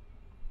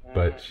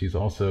 But she's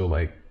also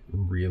like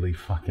really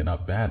fucking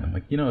up bad. I'm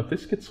like, if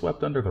this gets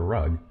swept under the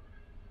rug,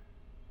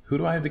 who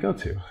do I have to go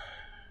to?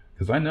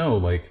 Because I know,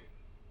 like,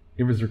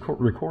 it was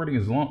recording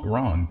is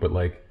wrong, but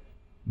like,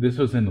 this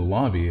was in the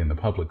lobby in the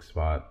public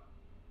spot.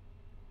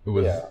 It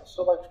was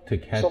to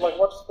catch. So like,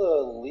 what's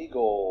the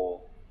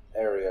legal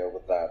area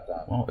with that then?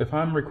 Well, if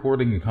I'm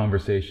recording a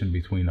conversation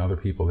between other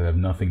people that have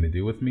nothing to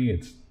do with me,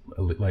 it's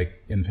like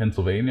in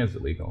Pennsylvania, it's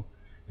illegal.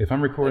 If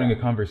I'm recording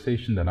a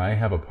conversation that I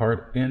have a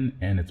part in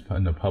and it's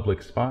in a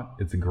public spot,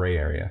 it's a gray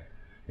area.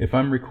 If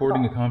I'm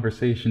recording a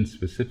conversation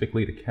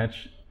specifically to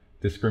catch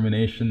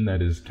discrimination that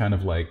is kind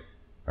of like,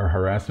 or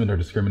harassment or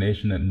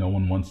discrimination that no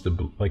one wants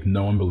to, like,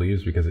 no one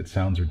believes because it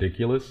sounds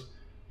ridiculous,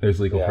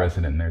 there's legal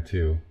precedent in there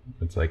too.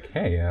 It's like,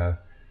 hey,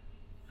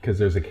 because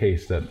there's a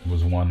case that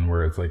was one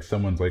where it's like,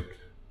 someone's like,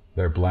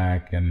 they're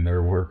black and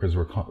their workers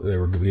they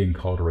were being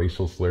called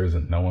racial slurs,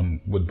 and no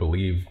one would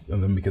believe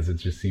them because it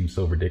just seems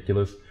so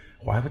ridiculous.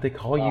 Why would they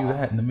call you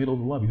that in the middle of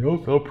the lobby?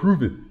 Oh, I'll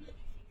prove it.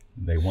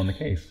 They won the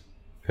case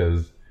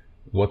because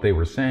what they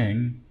were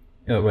saying,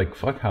 like,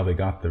 fuck how they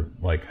got them,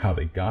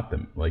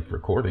 like,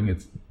 recording.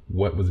 It's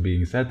what was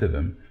being said to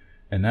them.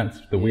 And that's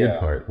the weird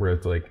part, where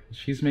it's like,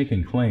 she's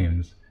making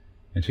claims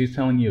and she's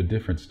telling you a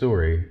different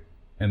story,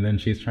 and then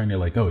she's trying to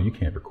like, oh, you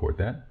can't record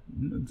that.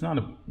 It's not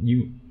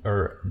you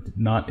are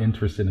not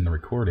interested in the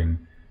recording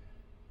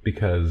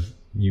because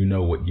you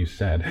know what you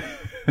said.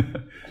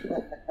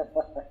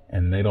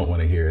 And they don't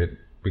want to hear it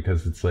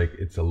because it's like,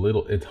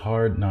 it's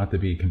hard not to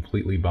be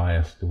completely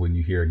biased when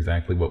you hear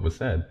exactly what was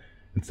said.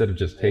 Instead of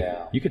just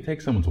you could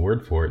take someone's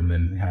word for it and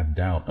then have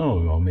doubt.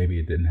 Oh, well, maybe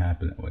it didn't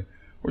happen that way.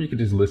 Or you could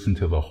just listen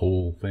to the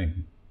whole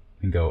thing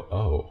and go,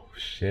 oh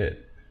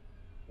shit,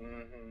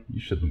 Mm-hmm. you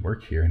shouldn't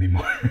work here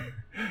anymore.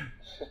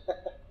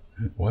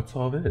 What's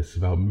all this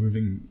about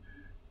moving?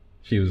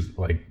 She was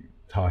like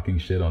talking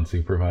shit on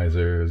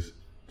supervisors,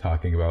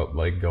 talking about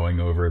like going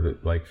over the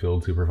like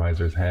field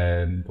supervisor's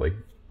head. Like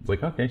it's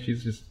like, okay,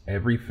 she's just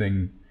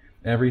everything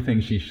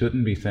she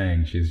shouldn't be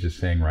saying, she's just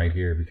saying right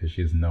here because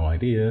she has no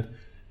idea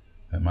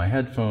that my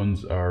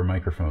headphones are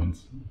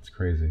microphones. It's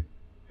crazy.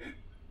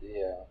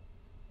 Yeah.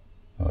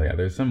 Oh yeah,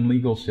 there's some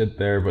legal shit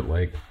there, but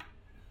like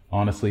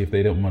honestly, if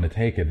they don't want to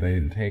take it, they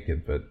didn't take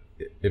it. But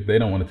if they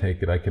don't want to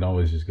take it, I can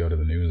always just go to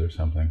the news or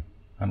something.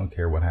 I don't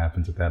care what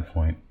happens at that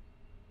point.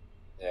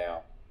 Yeah.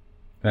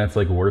 That's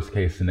like worst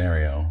case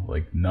scenario.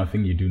 Like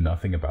nothing, you do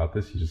nothing about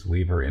this. You just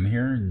leave her in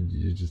here, and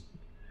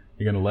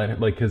you're gonna let it,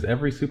 like, because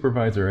every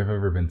supervisor I've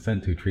ever been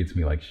sent to treats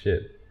me like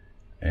shit,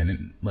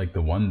 and like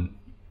the one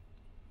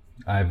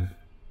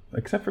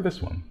except for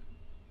this one,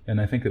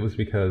 and I think it was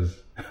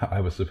because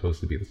I was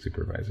supposed to be the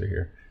supervisor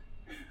here.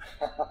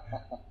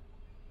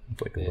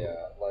 It's like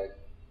Yeah, like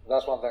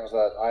that's one of the things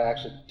that I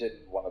actually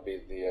didn't want to be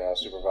the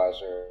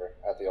supervisor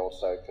at the old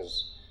site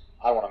because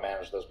I want to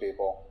manage those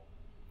people.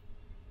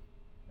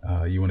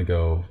 You want to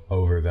go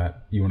over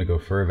that? You want to go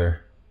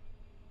further?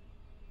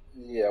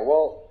 Yeah,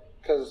 well,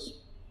 because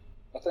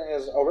the thing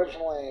is,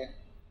 originally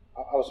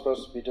I was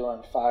supposed to be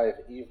doing 5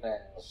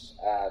 evenings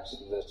at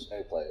this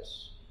new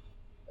place.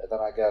 And then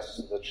I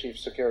guess the chief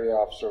security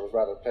officer was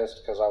rather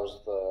pissed because I was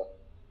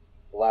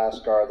the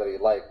last guard that he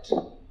liked.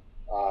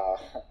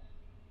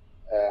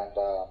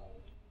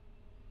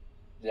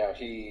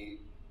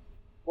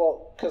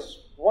 Because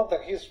one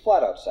thing, he's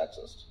flat out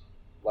sexist.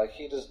 Like,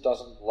 he just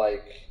doesn't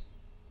like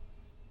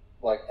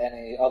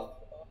any of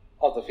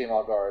the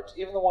female guards,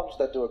 even the ones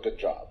that do a good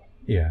job.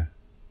 Yeah.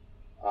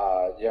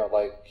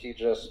 Like, he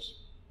just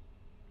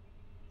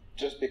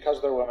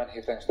because they're women,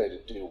 he thinks they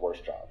do worse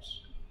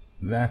jobs.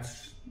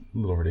 That's a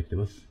little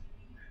ridiculous.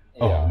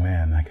 Yeah. Oh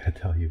man, I gotta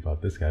tell you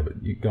about this guy,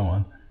 but you go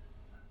on.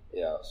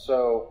 Yeah,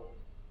 so,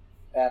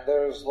 and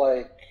there's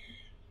like,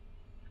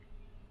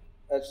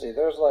 let's see,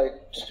 there's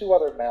like 2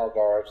 other male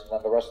guards, and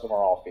then the rest of them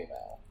are all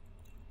female.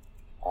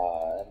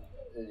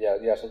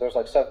 So there's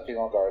like 7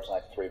 female guards and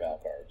like 3 male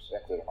guards,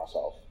 including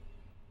myself.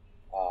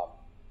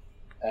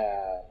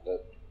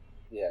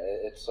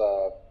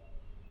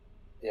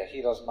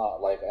 He does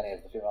not like any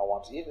of the female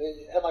ones.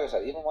 And like I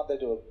said, even when they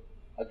do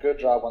a good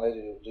job, when they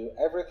do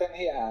everything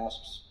he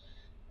asks,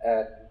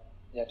 and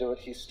do it,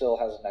 he still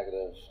has a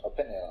negative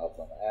opinion of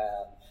them.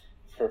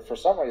 And for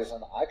some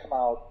reason, I come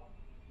out,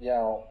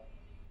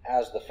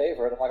 as the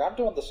favorite. I'm like, I'm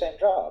doing the same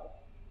job.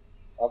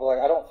 I'll be like,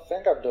 I don't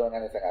think I'm doing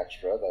anything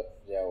extra that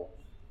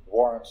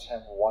warrants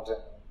him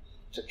wanting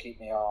to keep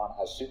me on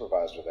as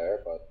supervisor there.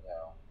 But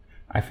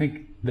I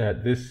think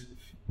that this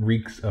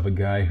reeks of a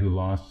guy who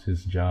lost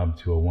his job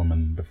to a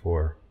woman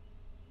before.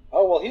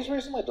 Oh well, he's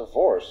recently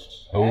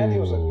divorced, and he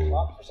was a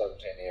cop for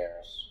 17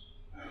 years.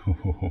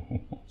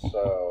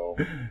 So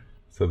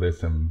there's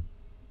some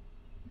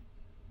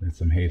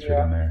hatred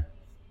in there.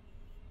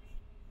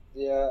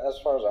 Yeah, as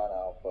far as I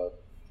know,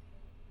 but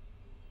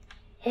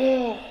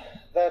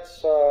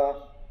that's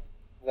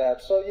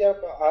that. So yeah,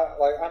 but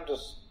I'm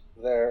just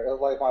there.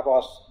 Like my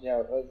boss,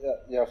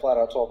 flat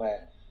out told me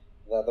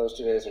that those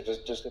 2 days are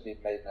just gonna be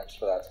maintenance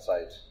for that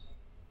site,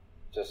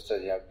 just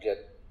to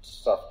get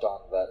stuff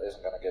done that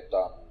isn't gonna get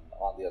done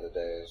on the other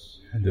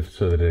days. And just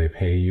so that they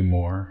pay you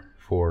more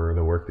for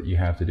the work that you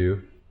have to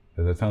do?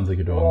 Because it sounds like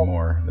you're doing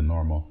more than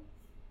normal.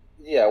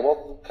 Yeah,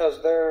 well,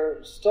 because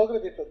they're still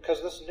going to be,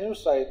 because this new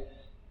site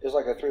is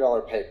like a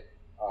 $3 pay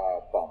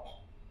bump.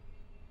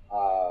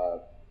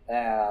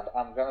 And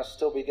I'm going to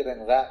still be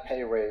getting that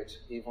pay rate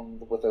even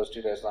with those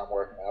 2 days that I'm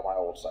working at my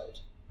old site.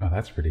 Oh,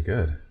 that's pretty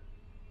good.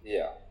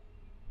 Yeah.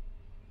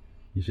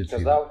 You should see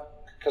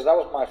Because that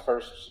was my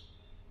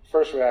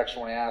first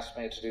reaction when he asked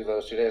me to do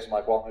those 2 days. I'm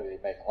like, well, I'm going to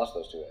be making less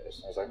those 2 days.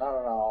 And he's like, no,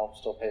 I'll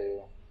still pay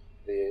you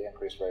the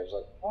increased rate. I was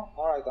like, oh,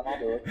 all right, then I'll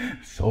do it.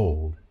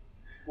 Sold.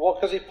 Well,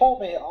 because he pulled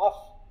me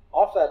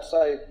off that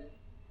site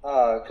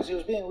because he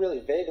was being really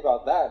vague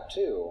about that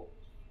too.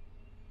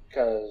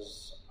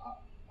 Because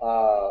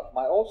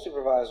my old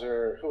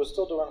supervisor, who was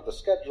still doing the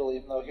schedule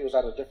even though he was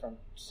at a different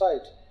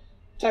site,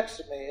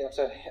 texted me and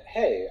said,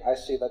 hey, I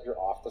see that you're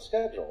off the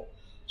schedule.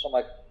 So I'm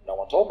like, no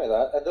one told me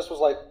that. And this was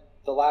like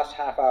the last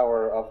half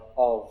hour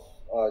of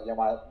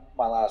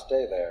my last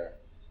day there.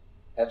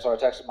 And so I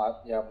texted my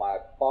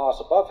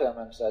boss above him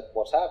and said,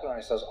 what's happening?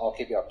 And he says, I'll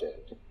keep you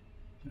updated.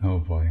 Oh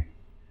boy.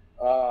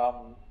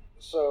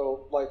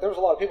 So like there was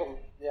a lot of people,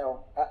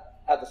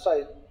 at the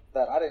site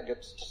that I didn't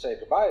get to say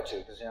goodbye to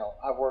because,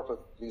 I've worked with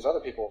these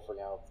other people for,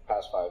 the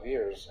past 5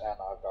 years and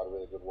I've got a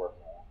really good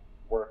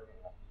working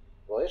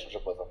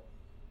relationship with them.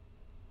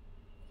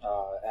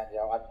 And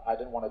I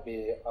didn't want to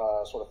be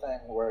a sort of thing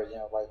where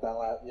like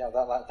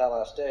that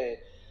last day,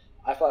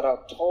 I flat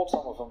out told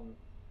some of them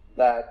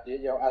that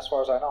as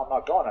far as I know, I'm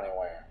not going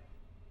anywhere.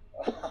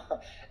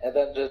 And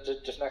then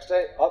just next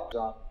day,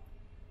 done.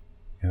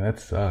 Yeah, that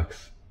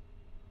sucks.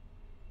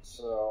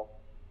 So,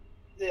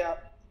 yeah,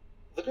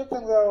 The good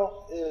thing,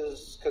 though,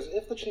 is because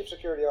if the chief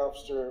security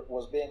officer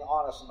was being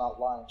honest and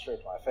not lying straight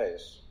to my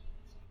face,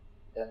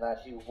 and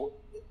that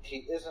he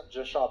isn't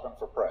just shopping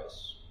for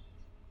price,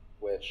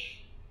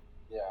 which,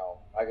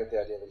 I get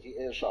the idea that he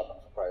is shopping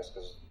for price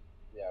because,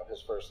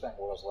 his first thing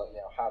was,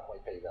 how can we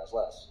pay you guys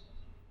less?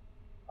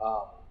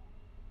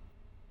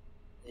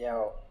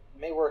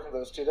 Me working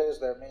those 2 days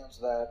there means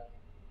that,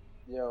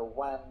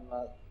 when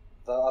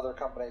the other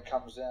company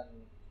comes in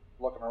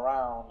looking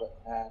around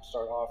and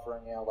start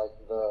offering, like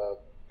the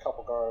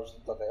couple guards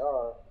that they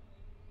are,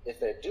 if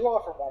they do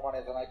offer more money,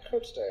 then I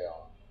could stay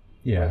on.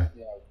 Yeah.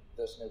 With,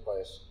 this new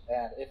place.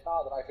 And if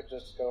not, then I could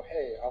just go,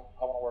 hey, I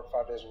want to work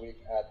 5 days a week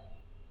at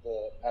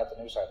the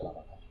new site that I'm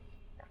at.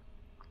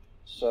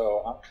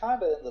 So I'm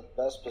kind of in the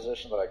best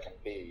position that I can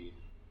be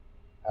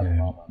at the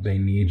moment. They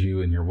need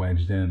you and you're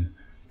wedged in.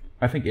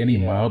 I think any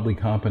mildly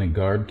competent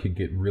guard could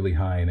get really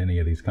high in any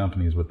of these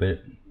companies, but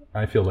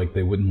I feel like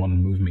they wouldn't want to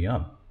move me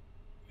up.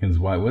 Because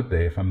why would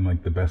they if I'm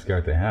like the best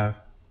guard they have?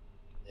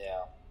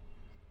 Yeah.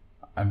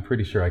 I'm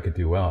pretty sure I could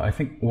do well. I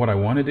think what I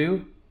want to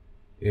do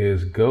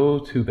is go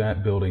to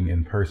that building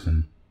in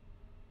person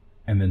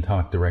and then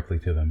talk directly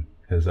to them.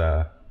 Because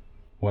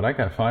what I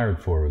got fired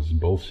for was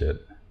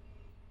bullshit.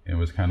 It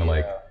was kind of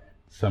like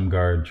some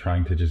guard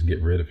trying to just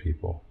get rid of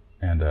people.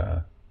 And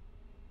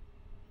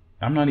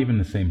I'm not even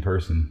the same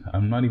person.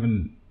 I'm not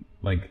even,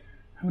 like,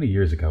 how many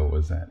years ago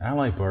was that?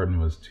 Ally Barton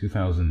was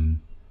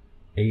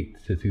 2008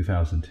 to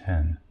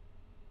 2010.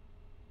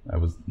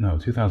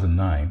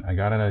 2009. I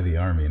got out of the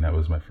Army and that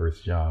was my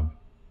first job.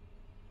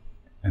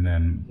 And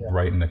then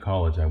right into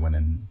college I went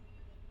in,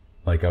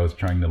 like I was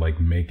trying to like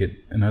make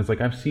it, and I was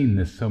like, I've seen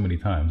this so many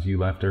times. You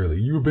left early.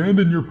 You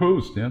abandoned your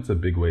post. That's a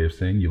big way of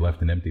saying you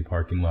left an empty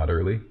parking lot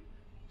early.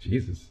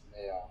 Jesus.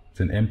 Yeah.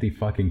 It's an empty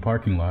fucking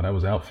parking lot. I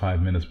was out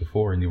 5 minutes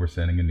before and you were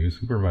sending a new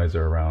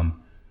supervisor around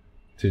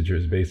to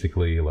just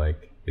basically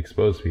like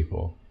expose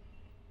people.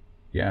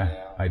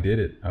 Yeah, I did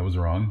it. I was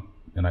wrong.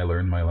 And I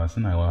learned my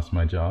lesson. I lost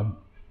my job.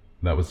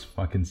 That was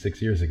fucking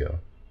 6 years ago.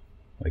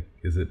 Like,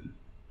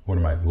 what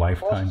am I,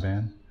 lifetime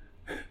ban?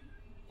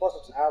 Plus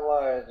it's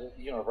Allied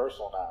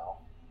Universal now.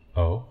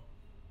 Oh?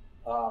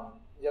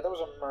 There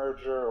was a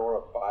merger or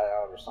a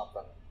buyout or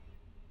something.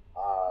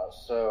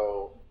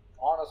 So,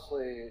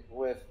 honestly,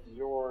 with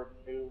your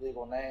new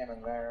legal name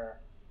and their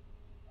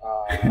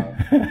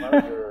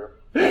merger...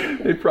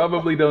 They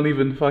probably don't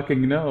even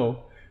fucking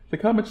know.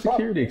 Like, how much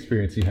security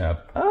experience you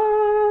have?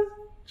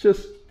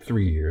 Just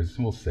 3 years,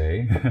 we'll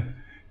say.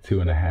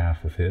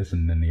 2.5 of his,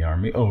 and then the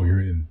Army. Oh,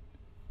 you're in.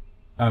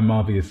 I'm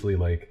obviously,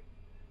 like,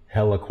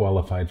 hella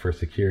qualified for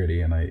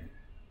security, and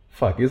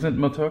isn't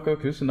Motoko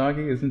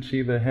Kusanagi, isn't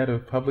she the head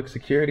of public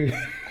security?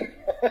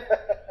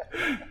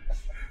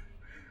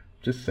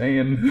 Just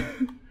saying.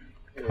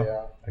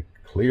 Yeah. I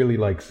clearly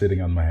like sitting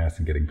on my ass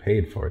and getting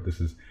paid for it. This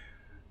is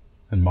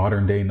in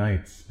modern day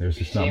nights. There's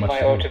just not much to do.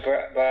 You see my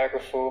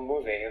autobiographical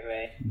movie of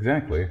me.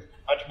 Exactly.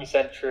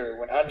 100% true.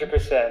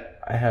 100%.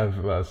 I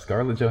have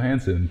Scarlett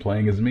Johansson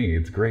playing as me.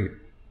 It's great.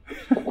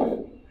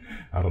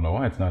 I don't know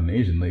why it's not an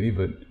Asian lady,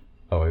 but...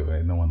 Oh,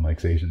 wait, no one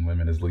likes Asian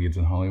women as leads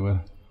in Hollywood.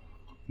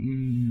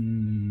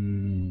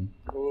 Ooh.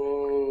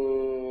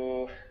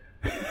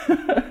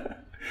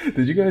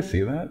 Did you guys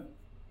see that?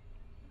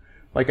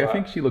 Like, I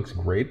think she looks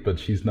great, but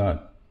she's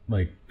not,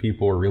 like,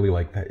 people are really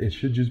like that. It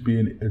should just be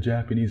a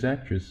Japanese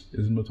actress,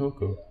 is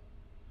Motoko.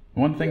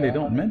 One thing they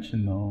don't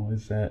mention, though,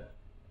 is that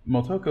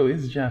Motoko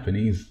is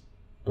Japanese,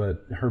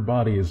 but her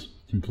body is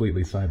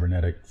completely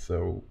cybernetic,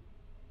 so...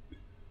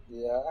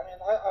 Yeah, I mean,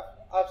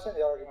 I've seen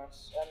the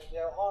arguments, and,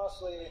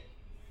 honestly,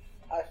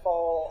 I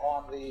fall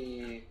on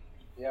the,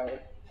 they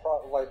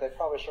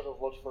probably should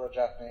have looked for a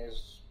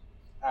Japanese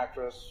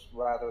actress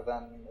rather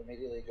than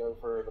immediately go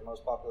for the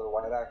most popular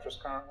white actress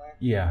currently.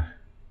 Yeah.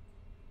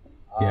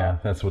 Yeah,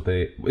 that's what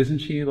isn't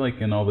she,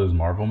 like, in all those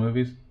Marvel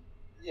movies?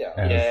 Yeah.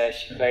 Yeah,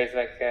 she plays,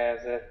 like,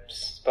 the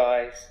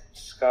spy,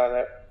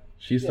 Scarlet.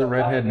 She's the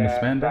redhead in the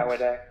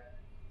spandex?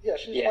 Yeah,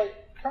 she's,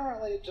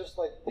 currently just,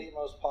 the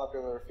most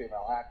popular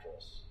female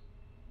actress.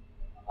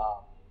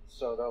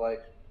 So they're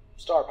like,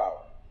 star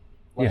power.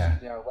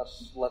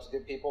 Let's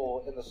get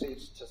people in the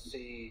seats to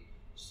see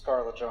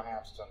Scarlett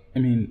Johansson. I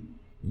mean,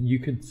 you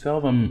could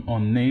sell them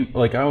on name.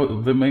 Like,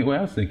 the way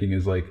I was thinking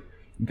is, like,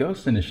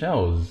 Ghost in the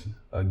Shell is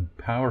a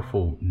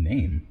powerful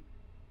name.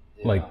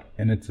 Yeah.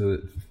 And it's a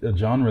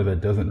genre that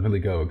doesn't really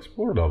go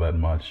explored all that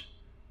much.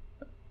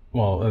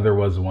 Well, there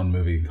was one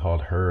movie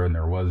called Her, and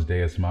there was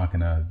Deus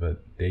Machina,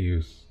 but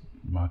Deus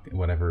Machina,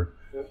 whatever.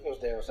 It was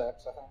Deus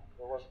Ex, I think.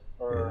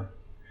 Yeah.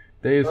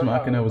 Deus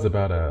Machina was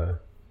about a...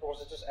 Or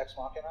was it just Ex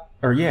Machina?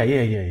 Or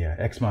yeah,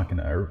 Ex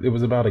Machina. It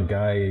was about a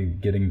guy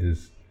getting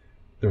this...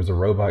 There was a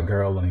robot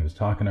girl, and he was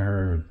talking to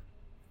her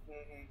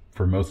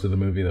for most of the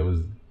movie.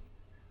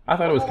 I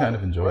thought it was kind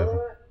of enjoyable.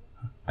 Thriller?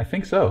 I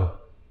think so.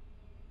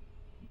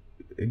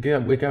 It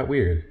got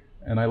weird,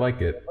 and I like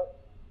it.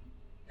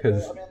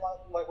 Because... I mean,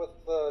 like with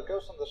the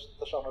Ghost in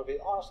the Shell movie,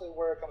 honestly,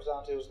 where it comes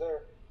down to is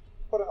they're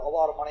putting a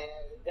lot of money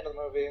into the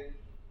movie,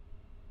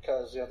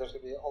 because there's going to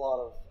be a lot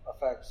of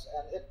effects,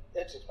 and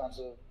it's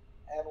expensive,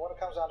 And when it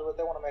comes down to it,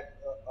 they want to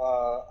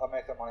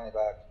make their money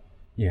back.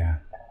 Yeah.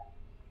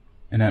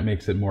 And that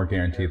makes it more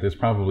guaranteed. There's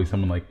probably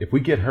someone like, if we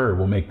get her,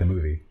 we'll make the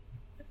movie.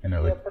 And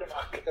they're Yeah, like, pretty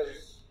much, fuck.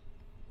 because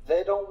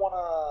they don't want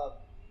to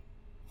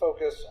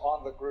focus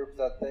on the group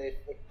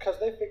because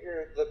they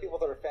figure the people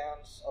that are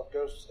fans of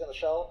Ghost in the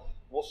Shell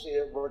will see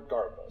it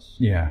regardless.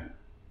 Yeah.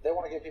 They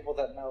want to get people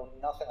that know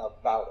nothing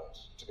about it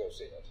to go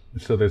see it.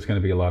 So there's going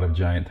to be a lot of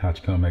giant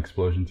Tachikoma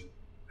explosions.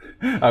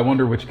 I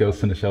wonder which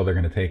Ghost in the Shell they're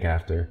going to take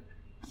after.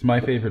 So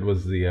my favorite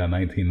was the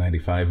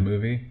 1995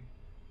 movie.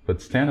 But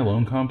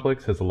Standalone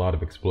Complex has a lot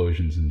of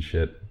explosions and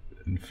shit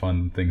and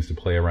fun things to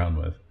play around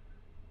with.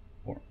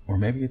 Or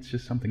maybe it's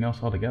just something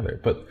else altogether.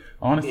 But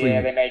honestly...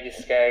 Yeah, they may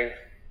just go,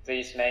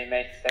 these may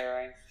make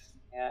their own.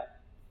 Yeah.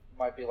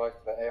 Might be like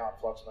the Aeon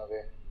Flux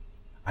movie.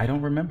 I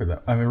don't remember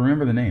that. I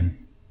remember the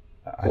name.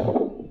 I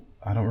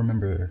don't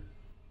remember.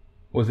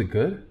 Was it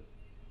good?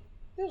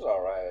 It was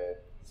alright.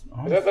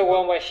 Was that the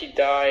one where she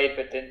died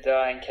but didn't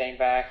die and came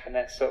back and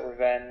then sought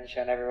revenge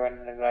on everyone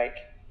and like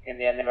in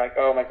the end they're like,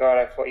 oh my god,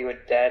 I thought you were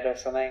dead or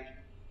something?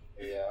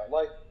 Yeah,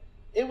 like,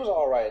 it was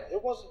alright.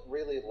 It wasn't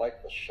really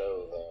like the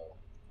show, though.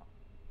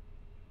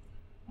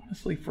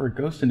 Honestly, for a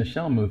Ghost in the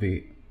Shell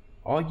movie,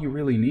 all you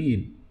really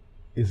need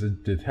is a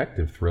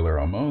detective thriller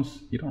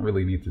almost. You don't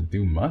really need to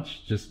do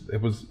much.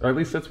 Or at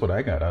least that's what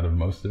I got out of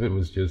most of it,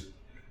 was just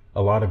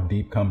a lot of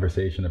deep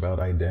conversation about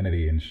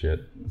identity and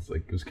shit.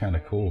 It was kind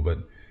of cool, but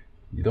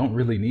you don't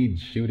really need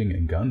shooting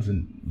and guns,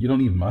 and you don't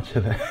need much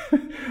of that.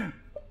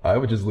 I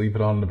would just leave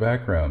it on in the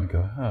background and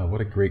go,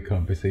 what a great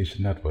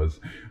conversation that was.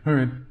 All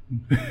right.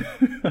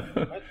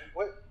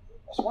 Wait,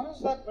 so when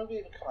is that movie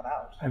even coming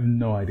out? I have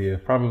no idea.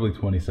 Probably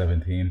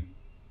 2017.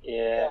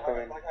 Yeah,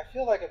 I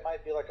feel like it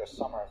might be like a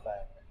summer thing.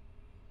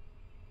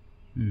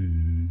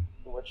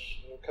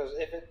 Because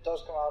if it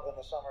does come out in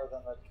the summer,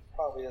 then it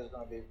probably is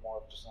going to be more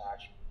of just an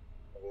action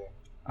movie.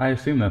 I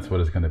assume that's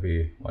what it's going to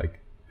be. Like,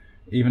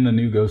 even the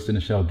new Ghost in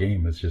the Shell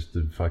game is just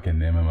a fucking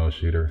MMO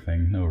shooter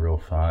thing. No real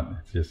thought.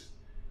 It's just,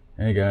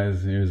 hey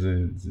guys, here's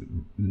a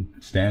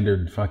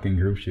standard fucking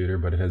group shooter,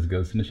 but it has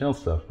Ghost in the Shell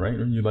stuff, right?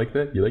 You like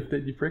that? You like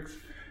that, you pricks?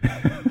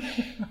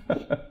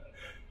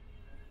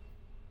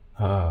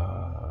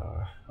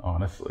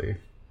 Honestly.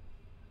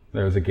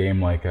 There was a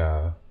game like,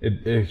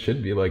 it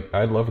should be like,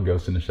 I love a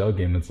Ghost in the Shell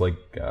game that's like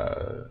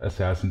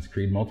Assassin's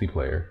Creed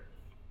multiplayer.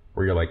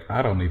 Where you're like,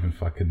 I don't even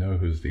fucking know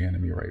who's the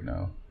enemy right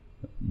now.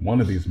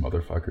 One of these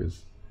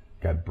motherfuckers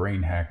got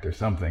brain hacked or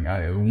something.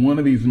 One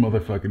of these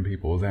motherfucking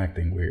people is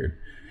acting weird.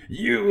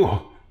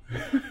 You!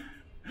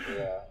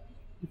 Yeah.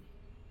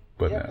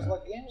 But yeah, because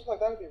like games like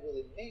that would be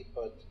really neat,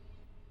 but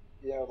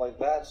you know, like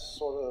that's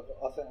sort of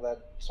a thing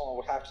that someone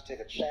would have to take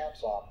a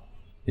chance on.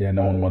 Yeah,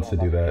 no one wants to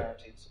do that.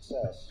 Guaranteed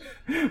success.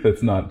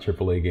 That's not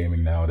AAA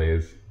gaming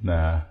nowadays.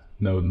 Nah,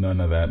 no, none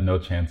of that. No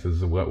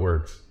chances of what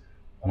works.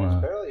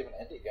 It's barely even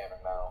indie gaming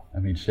now. I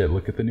mean, shit.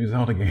 Look at the new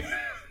Zelda game.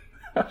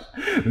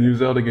 The new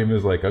Zelda game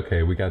is like,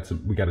 okay, we got a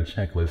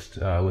checklist.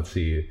 Let's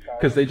see,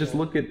 because they just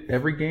look at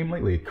every game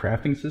lately.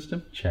 Crafting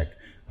system, check.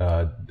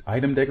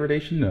 Item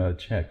degradation,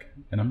 check.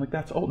 And I'm like,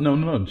 that's old.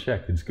 No,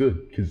 check. It's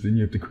good because then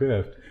you have to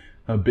craft.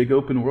 Big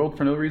open world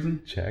for no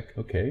reason, check.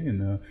 Okay,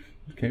 and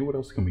okay, what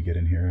else can we get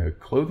in here?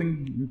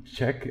 Clothing,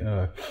 check.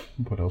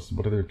 What else?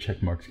 What other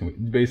check marks can we?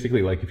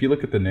 Basically, like if you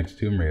look at the next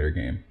Tomb Raider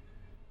game,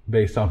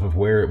 based off of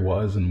where it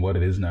was and what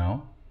it is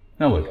now.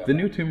 Now look, the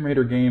new Tomb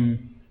Raider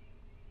game.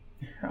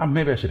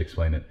 Maybe I should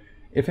explain it.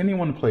 If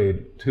anyone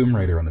played Tomb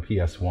Raider on the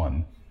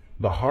PS1,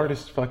 the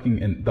hardest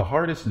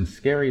and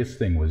scariest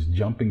thing was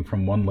jumping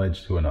from one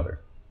ledge to another.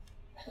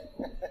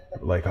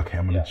 Like, okay,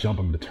 I'm gonna jump,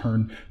 I'm gonna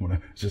turn, I'm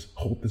gonna just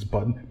hold this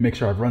button, make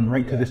sure I run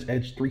right to this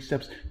edge 3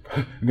 steps.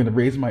 I'm gonna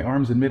raise my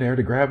arms in midair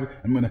to grab it.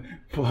 I'm gonna.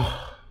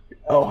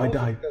 I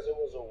died. Because it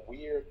was a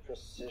weird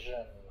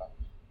precision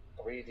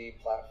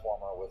 3D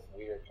platformer with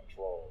weird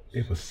controls.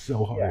 It was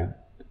so hard. Yeah.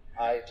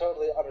 I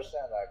totally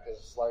understand that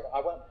because, like, I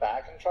went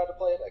back and tried to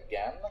play it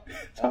again.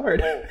 It's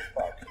hard. Oh,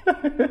 fuck.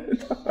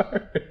 It's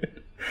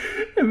hard.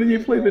 And then you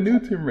play the new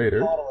Tomb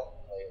Raider.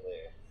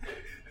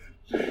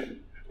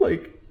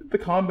 Like, the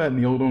combat in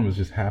the old one was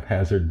just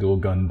haphazard dual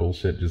gun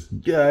bullshit.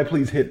 Just,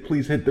 please hit.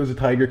 There's a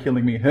tiger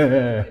killing me. It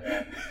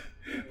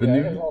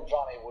was all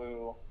Johnny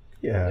Woo.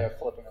 Yeah. They're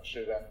flipping and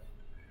shooting.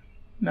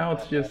 Now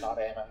it's just. Not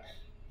aiming.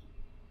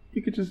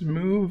 You could just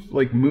move,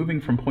 like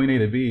moving from point A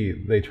to B,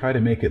 they try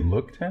to make it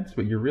look tense,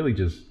 but you're really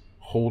just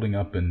holding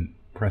up and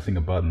pressing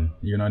a button.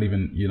 You're not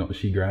even,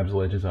 she grabs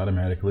ledges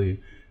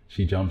automatically,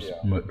 she jumps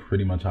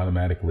pretty much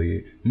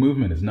automatically.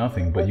 Movement is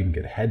nothing, but you can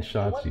get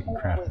headshots, you can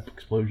craft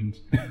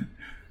explosions.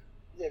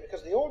 Yeah,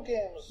 because the old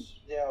games,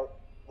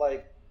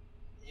 like,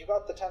 you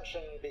got the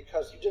tension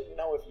because you didn't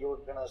know if you were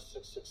going to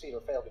succeed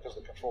or fail because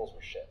the controls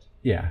were shit.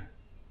 Yeah.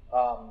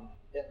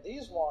 In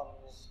these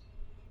ones,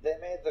 they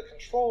made the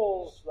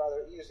controls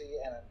rather easy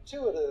and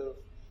intuitive,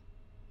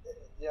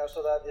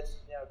 so that it's,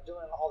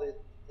 doing all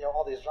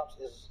these jumps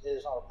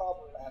is not a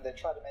problem, and they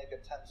try to make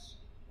it tense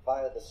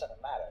via the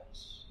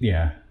cinematics.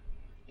 Yeah.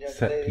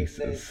 Set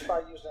pieces. They try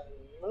using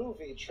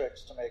movie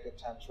tricks to make it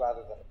tense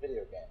rather than a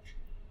video game.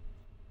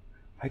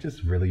 I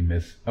just really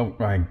miss. Oh,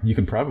 you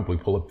can probably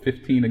pull up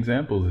 15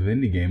 examples of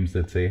indie games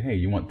that say, "Hey,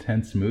 you want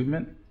tense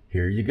movement?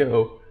 Here you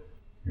go.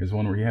 Here's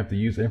one where you have to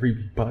use every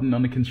button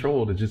on the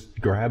control to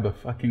just grab a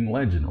fucking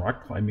ledge, and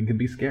rock climbing can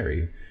be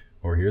scary."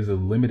 Or here's a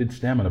limited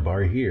stamina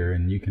bar here,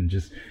 and you can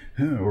just.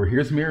 Or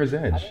here's Mirror's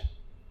Edge.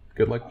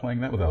 Good luck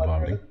playing that without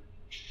vomiting.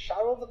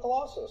 Shadow of the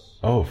Colossus.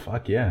 Oh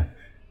fuck yeah!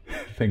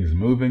 Things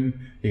moving.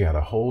 You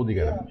gotta hold. You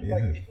gotta. Yeah.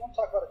 Like, if you want to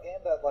talk about a game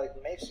that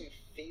like makes you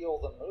feel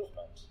the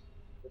movement,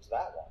 it's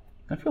that one.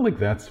 I feel like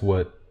that's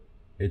what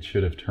it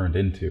should have turned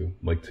into,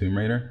 like Tomb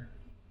Raider.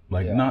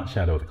 Like, not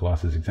Shadow of the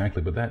Colossus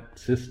exactly, but that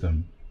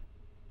system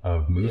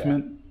of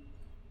movement.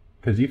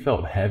 Because you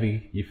felt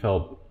heavy, you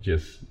felt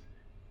just...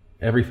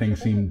 Everything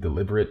seemed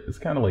deliberate. It's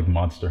kind of like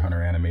Monster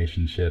Hunter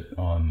animation shit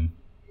on...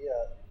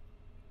 Yeah.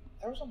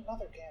 There was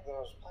another game that I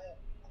was playing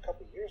a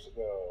couple years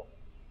ago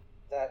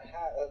that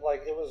had,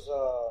 like, it was,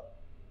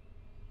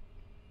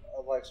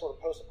 like, sort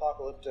of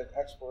post-apocalyptic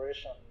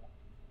exploration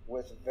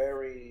with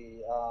very,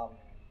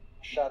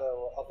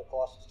 Shadow of the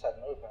Colossus type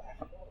movement.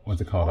 What's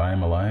it called? I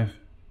Am Alive?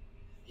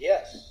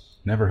 Yes.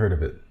 Never heard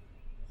of it.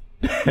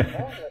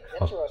 That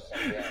was an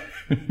interesting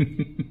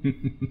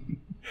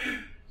game.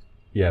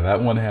 Yeah,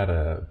 that one had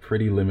a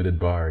pretty limited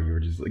bar. You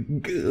were just like,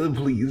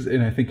 please.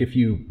 And I think if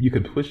you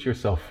could push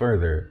yourself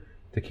further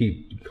to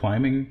keep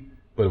climbing,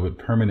 but it would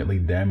permanently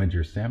damage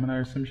your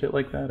stamina or some shit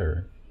like that,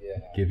 or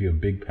give you a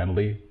big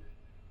penalty.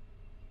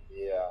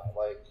 Yeah,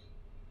 like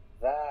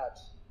that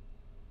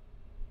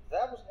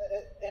was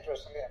an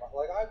interesting game.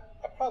 Like I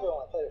probably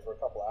only played it for a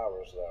couple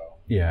hours though.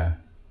 Yeah.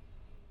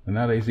 And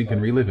nowadays you can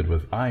relive it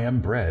with I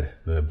Am Bread,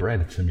 the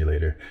bread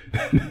simulator.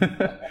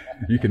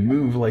 You can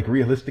move like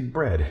realistic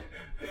bread.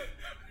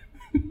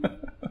 Wait,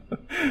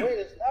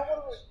 is that what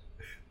it was?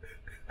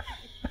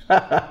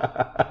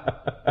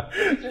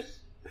 Did you just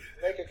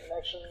make a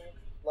connection?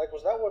 Like,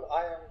 was that what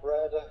I Am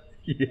Bread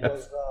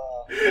was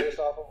based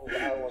off of? Was I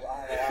Am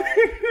Alive?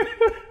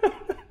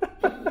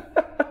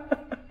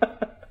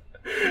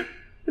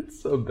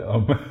 It's so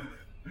dumb.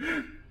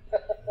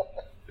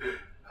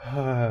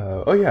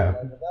 Oh yeah. Is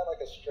that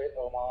like a straight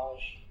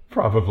homage?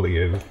 Probably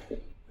is.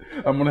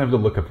 I'm gonna have to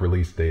look up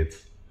release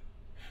dates.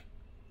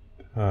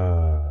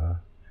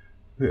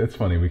 It's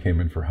funny, we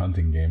came in for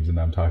hunting games and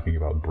now I'm talking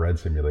about bread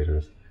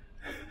simulators.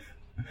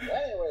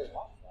 Anyways,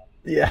 my fun.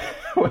 Yeah.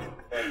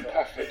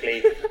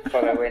 Perfectly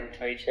follow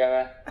into each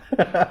other.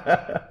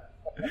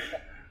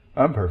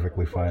 I'm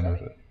perfectly fine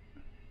with it.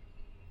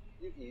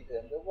 You eat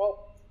them.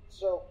 Well,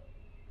 so,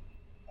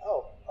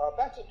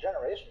 back to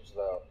Generations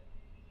though.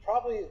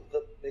 Probably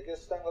the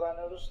biggest thing that I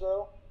noticed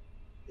though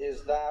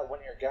is that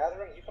when you're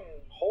gathering, you can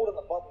hold in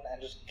the button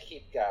and just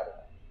keep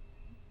gathering.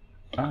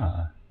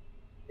 Ah.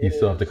 You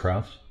still have to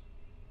crouch?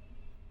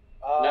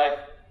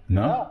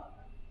 No?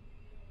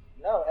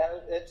 No,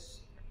 and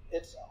it's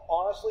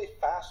honestly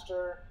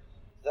faster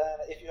than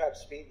if you had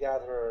Speed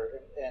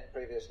Gatherer in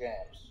previous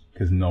games.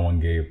 Because no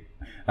one gave...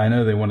 I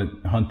know they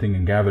wanted hunting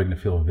and gathering to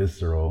feel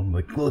visceral.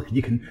 Like, look,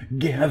 you can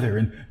gather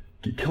and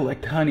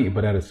collect honey.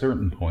 But at a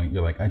certain point,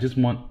 you're like, I just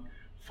want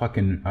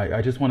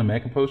I just want a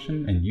Mega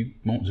Potion, and you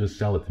won't just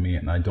sell it to me,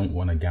 and I don't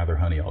want to gather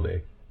honey all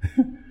day.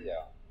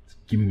 Yeah.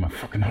 Just give me my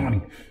fucking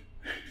honey.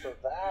 So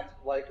that,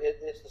 like,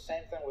 it's the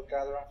same thing with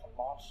gathering from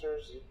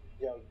monsters. You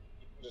can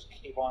just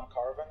keep on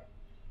carving,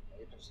 and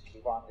you can just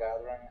keep on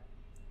gathering,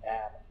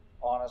 and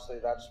honestly,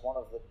 that's one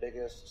of the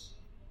biggest,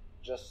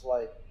 just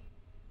like,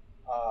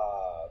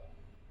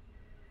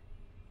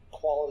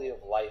 quality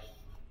of life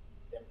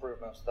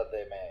improvements that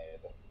they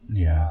made.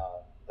 Yeah.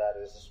 That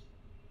is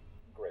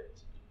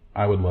great.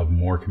 I would love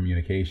more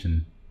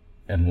communication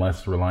and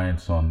less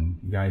reliance on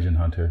Gaijin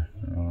Hunter.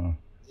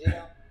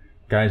 Yeah.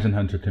 Gaijin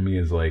Hunter to me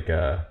is like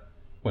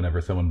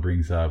whenever someone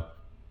brings up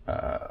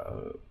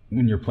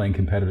when you're playing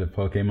competitive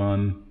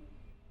Pokemon,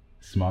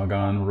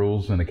 Smogon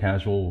rules in a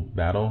casual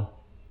battle.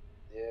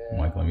 Yeah. I'm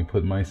like, let me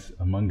put my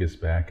Among Us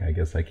back. I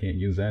guess I can't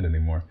use that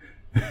anymore.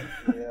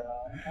 Yeah,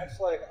 that's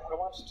like, I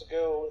wanted to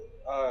go,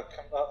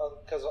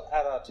 because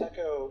at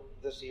Teco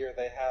this year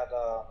they had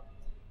a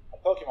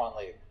Pokemon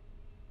League.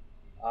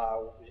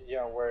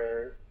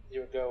 Where you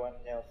would go and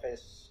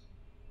face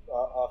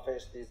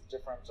these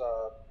different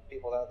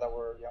people that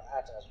were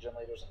acting as gym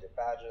leaders and get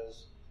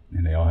badges.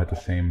 And they all had the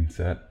same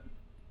set.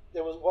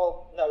 It was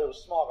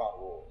Smogon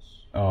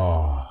rules.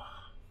 Oh.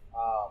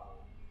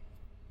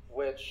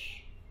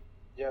 Which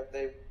thing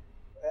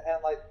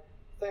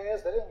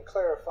is, they didn't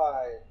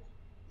clarify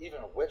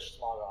even which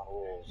Smogon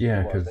rules.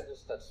 Yeah, because they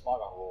just said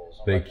Smogon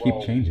rules. They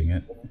keep changing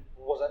it.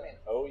 What does that mean?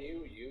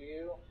 OU,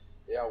 UU?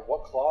 Yeah,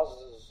 what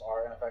clauses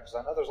are in effect? Because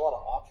I know there's a lot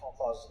of optional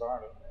clauses that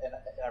aren't in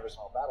every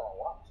single battle, and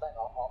we're not playing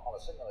on a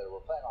simulator, we're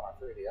playing on our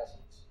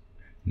 3DSs.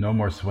 No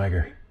more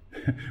swagger.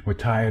 We're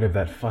tired of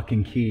that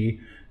fucking key,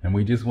 and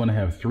we just want to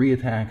have 3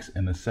 attacks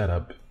in the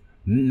setup.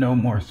 No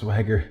more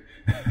swagger.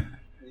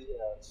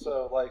 Yeah,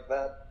 so I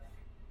played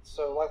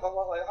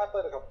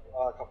a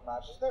couple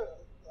matches. They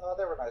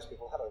were nice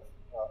people, had a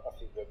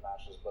few good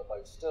matches, but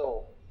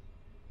still,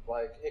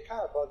 it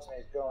kind of bugs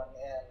me going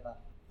in and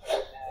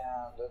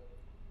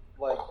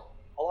a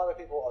lot of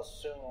people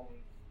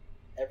assume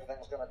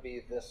everything's going to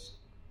be this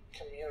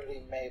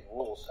community-made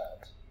rule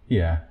set,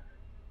 Yeah.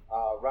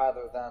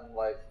 rather than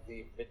like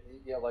the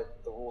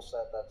rule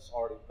set that's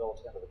already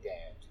built into the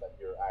games that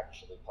you're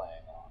actually playing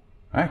on.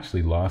 I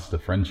actually lost a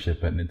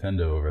friendship at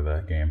Nintendo over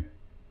that game.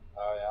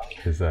 Oh yeah.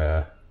 Because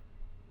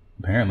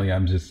apparently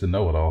I'm just a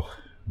know-it-all.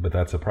 But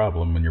that's a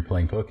problem when you're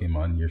playing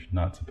Pokemon. You're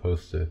not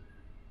supposed to...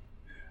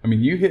 I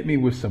mean, you hit me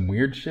with some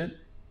weird shit.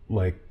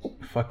 Like,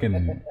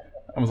 fucking...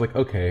 I was like,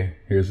 okay,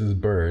 here's this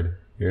bird.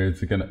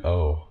 Here's gonna...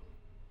 Oh.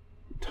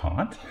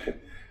 Taunt?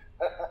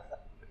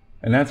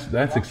 And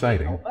that's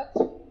exciting.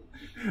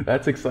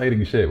 That's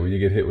exciting shit when you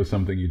get hit with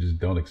something you just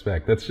don't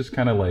expect. That's just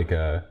kind of like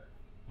a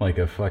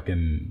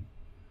fucking...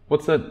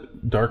 What's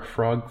that dark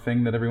frog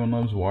thing that everyone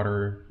loves?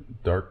 Water...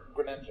 Dark...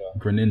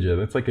 Greninja.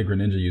 That's like a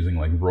Greninja using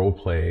like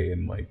roleplay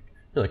and like...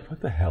 You're like,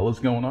 what the hell is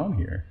going on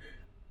here?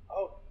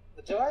 Oh,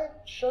 did I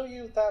show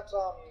you that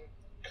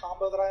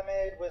combo that I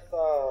made with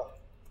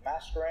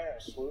Masquerain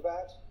and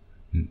Swoobat?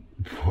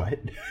 What?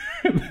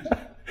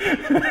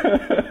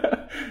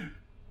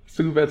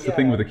 Swoobat's the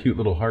thing with a cute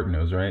little heart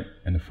nose, right?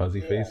 And a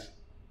fuzzy face?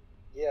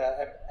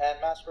 Yeah, and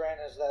Masquerain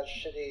is that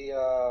shitty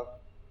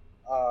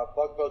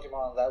bug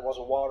Pokemon that was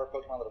a water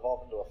Pokemon that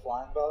evolved into a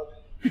flying bug.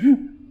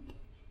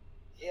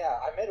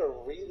 Yeah, I made a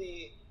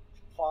really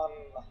fun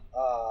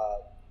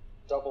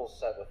double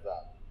set with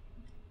them.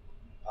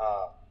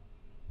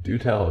 Do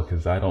tell,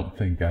 because I don't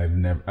think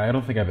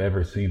I've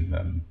ever seen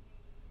them.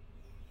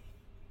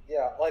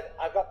 Yeah, like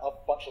I've got a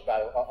bunch of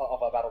battle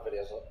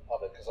videos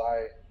of it because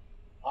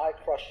I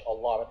crushed a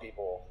lot of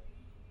people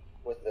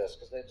with this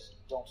because they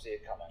just don't see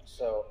it coming.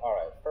 So, all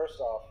right,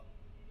 first off,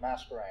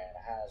 Masquerain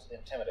has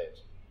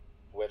Intimidate,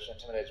 which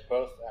intimidates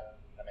both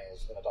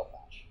enemies in a double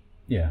match.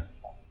 Yeah.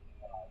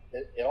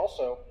 It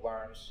also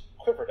learns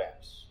Quiver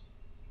Dance.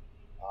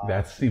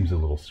 That seems a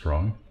little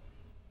strong.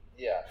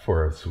 Yeah.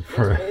 For its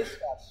base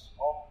stats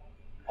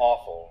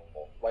awful.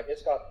 Like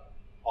it's got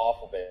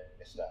awful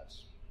base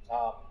stats.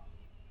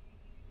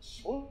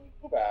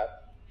 Swoobat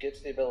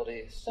gets the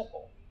ability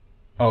Simple.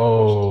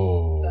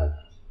 Oh.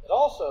 It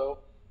also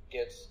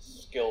gets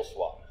Skill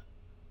Swap.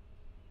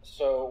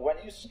 So when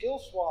you Skill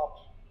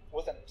Swap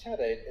with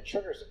Intimidate, it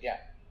triggers again.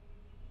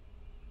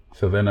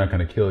 So they're not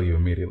going to kill you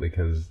immediately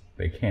because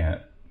they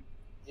can't.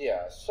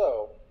 Yeah.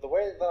 So the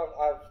way that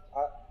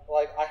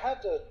I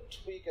had to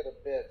tweak it a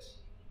bit,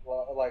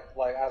 like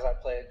as I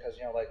played, because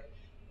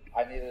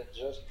I needed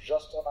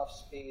just enough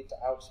speed to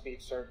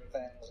outspeed certain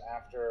things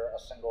after a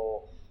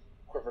single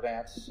Quiver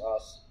Dance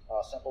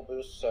Simple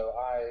boost. So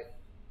I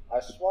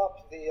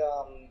swapped the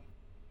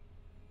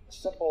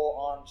Simple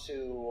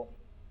onto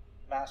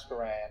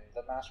Masquerain.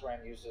 The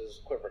Masquerain uses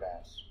Quiver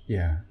Dance.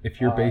 Yeah,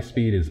 if your base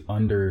speed is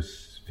under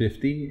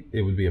 50,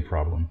 it would be a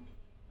problem,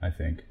 I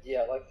think.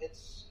 Yeah,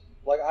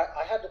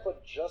 I had to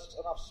put just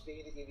enough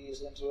speed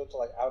EVs into it to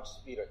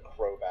outspeed a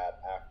Crobat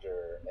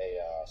after a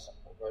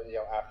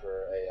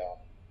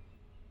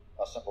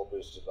simple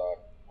boosted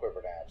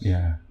Quiver Dance.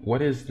 Yeah.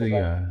 What is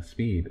the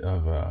speed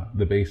of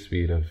the base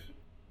speed of?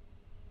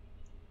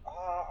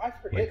 I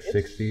forget. Like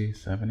 60,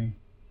 70?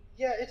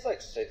 Yeah, it's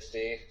like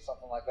 60,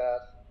 something like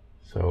that.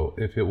 So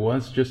if it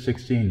was just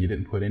 60 and you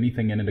didn't put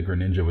anything in it, a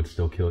Greninja would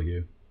still kill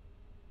you.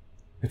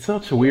 It's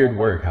such a weird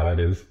work how that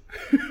is.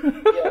 Yeah, I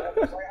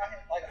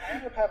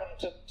ended up having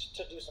to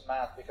do some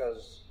math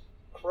because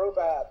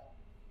Crobat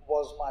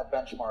was my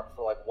benchmark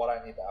for what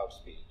I need to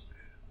outspeed.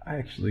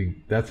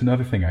 That's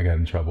another thing I got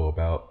in trouble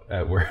about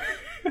at work.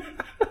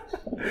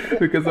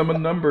 Because I'm a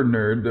number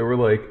nerd. They were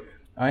like,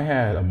 I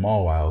had a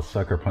Mawile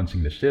sucker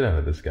punching the shit out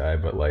of this guy,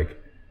 but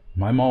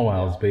my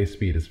Mawile's base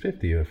speed is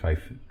 50 if I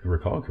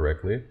recall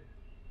correctly.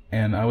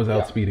 And I was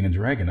outspeeding a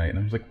Dragonite, and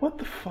I was like, what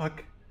the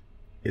fuck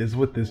is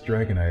with this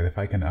Dragonite if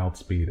I can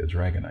outspeed a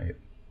Dragonite?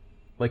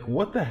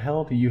 What the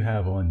hell do you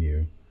have on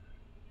you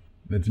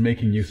that's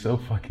making you so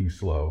fucking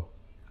slow?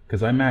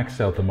 Because I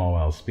maxed out the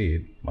Mawile's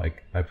speed.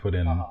 I put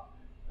in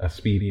a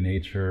speedy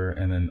nature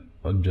and then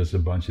just a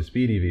bunch of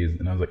speed EVs,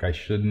 and I was like, I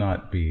should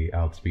not be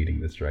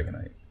outspeeding this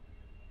Dragonite.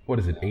 What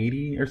is it,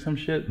 80 or some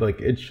shit?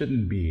 It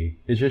shouldn't be.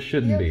 It just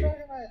shouldn't be.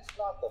 Dragonite's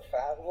not the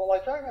fastest. Well,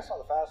 Dragonite's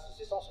not the fastest.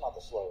 He's also not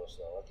the slowest,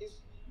 though.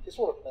 He's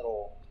sort of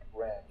middle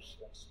range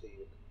in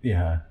speed.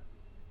 Yeah.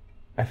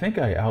 I think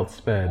I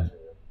outsped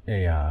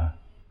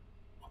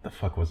what the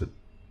fuck was it?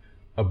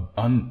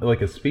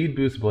 A speed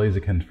boost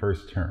Blaziken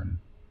first turn.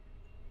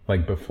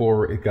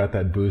 Before it got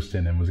that boost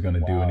in and was going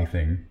to do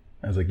anything.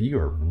 I was like, you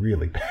are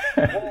really bad.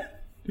 Well,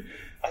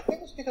 I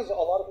think it's because a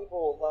lot of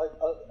people,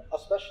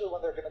 especially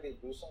when they're going to be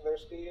boosting their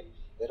speed,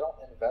 they don't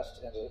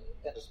invest into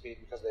speed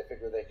because they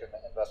figure they can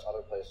invest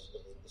other places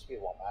because the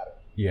speed won't matter.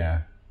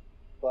 Yeah.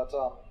 But,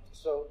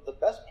 so the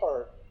best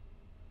part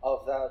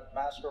of that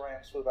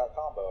Masquerain Swoobat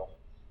combo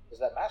is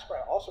that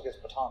Masquerain also gets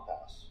Baton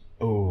Pass.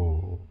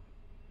 Oh.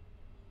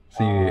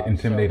 So you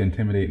intimidate,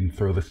 and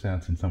throw the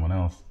stats in someone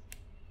else.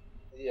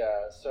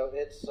 Yeah, so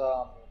it's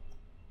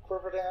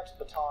Quiver Dance,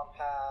 Baton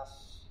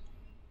Pass,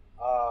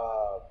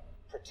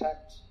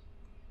 Protect,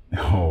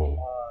 and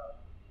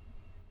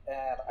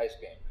Ice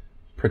Beam.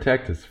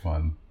 Protect is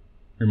fun.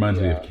 Reminds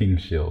me of King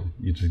Shield.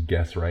 You just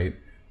guess right.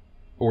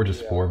 Or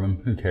just spore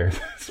them. Who cares?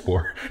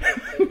 Spore.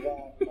 And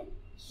then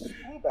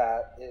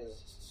Swoobat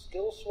is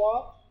Skill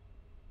Swap,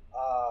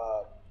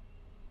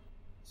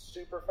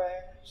 Super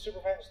Fang. Super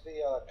Fang's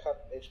the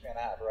cut HP in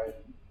half, right?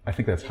 I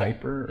think that's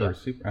Hyper or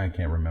Super. I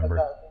can't remember.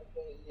 No,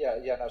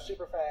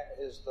 Super Fang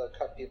is the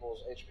cut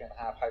people's HP in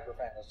half. Hyper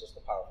Fang is just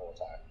the powerful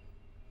attack.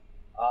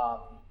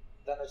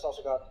 Then it's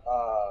also got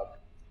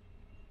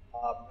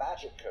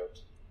Magic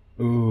Coat.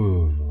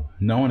 Ooh,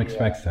 no one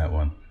expects that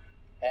one.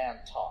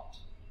 And Taunt.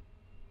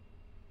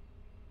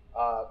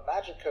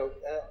 Magic Coat,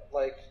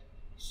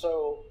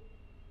 so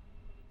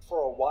for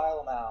a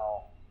while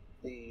now,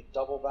 the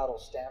double battle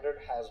standard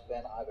has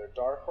been either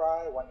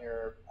Darkrai when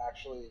you're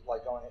actually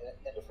like going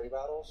into free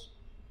battles,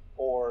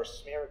 or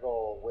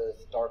Smeargle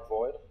with Dark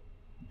Void.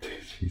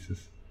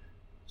 Jesus.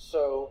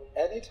 So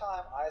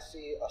anytime I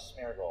see a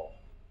Smeargle,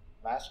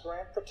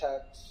 Masquerain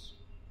protects,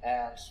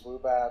 and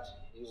Swoobat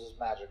uses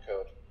Magic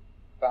Coat,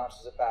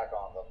 bounces it back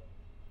on them,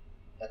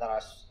 and then I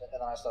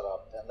set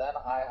up, and then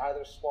I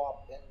either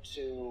swap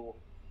into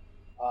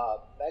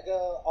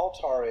Mega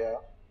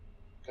Altaria,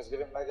 because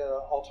giving Mega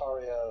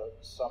Altaria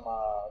some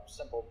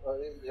simple,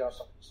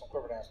 some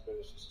Quiver Dance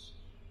boosts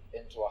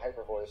into a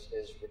Hyper Voice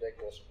is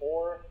ridiculous,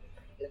 or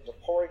into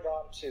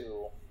Porygon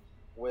 2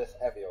 with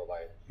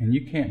Eviolite. And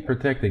you can't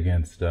protect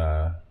against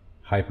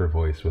Hyper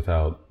Voice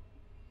without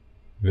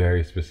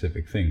very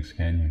specific things,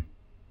 can you?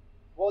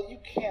 Well, you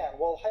can.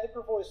 Well,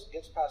 Hyper Voice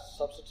gets past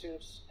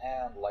substitutes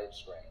and Light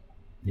Screen.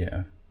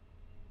 Yeah.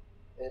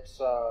 It's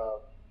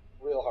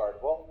real hard.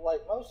 Well,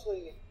 like,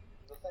 mostly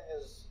the thing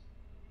is,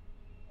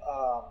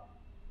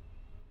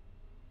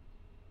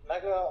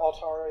 Mega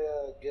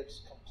Altaria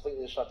gets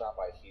completely shut down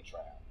by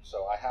Heatran,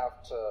 so I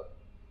have to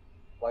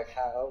my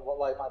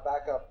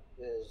backup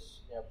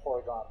is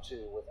Porygon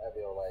 2 with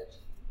Eviolite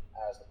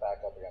as the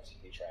backup against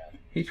Heatran.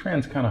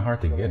 Heatran's kind of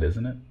hard to get,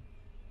 isn't it?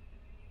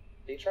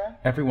 Heatran?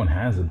 Everyone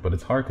has it, but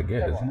it's hard to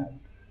get, isn't it?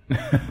 It's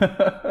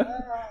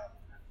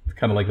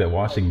kind of like that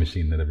washing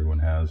machine that everyone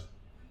has.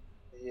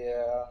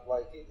 Yeah,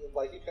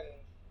 you can,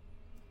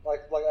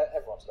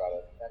 everyone's got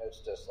it, and it's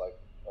just like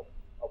a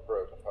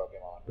broken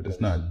Pokemon. But it's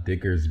not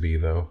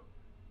Diggersby, though.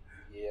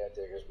 Yeah,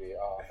 Diggersby.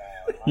 Oh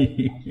man, I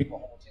keep a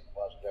whole team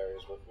of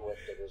legendaries with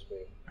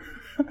Diggersby.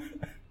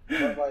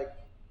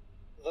 But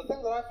the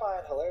thing that I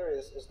find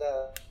hilarious is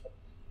that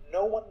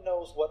no one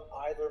knows what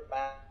either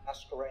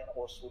Masquerain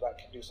or Swoobat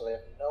can do, so they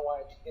have no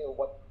idea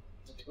what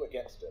to do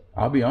against it.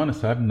 I'll be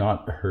honest, I've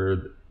not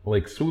heard...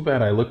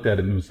 Swoobat, I looked at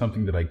it and it was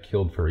something that I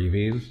killed for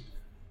EVs.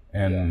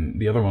 And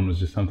the other one was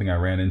just something I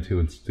ran into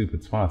in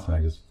stupid spots and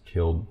I just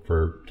killed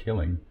for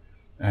killing.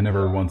 I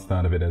never once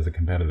thought of it as a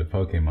competitive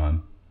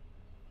Pokemon.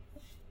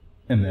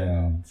 And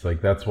then it's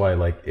that's why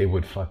it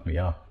would fuck me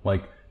up.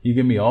 You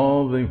give me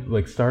all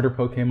the starter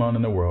Pokemon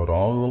in the world,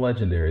 all the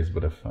legendaries,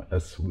 but a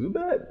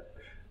Swoobat?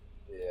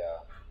 Yeah.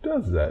 Who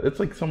does that? It's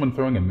like someone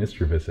throwing a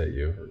Mischievous at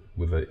you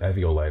with an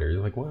Eviolite.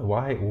 You're like, what?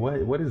 Why?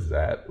 What is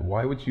that?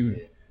 Why would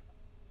you?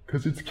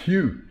 Because it's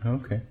cute.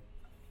 Okay.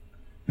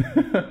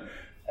 And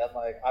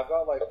I've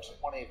got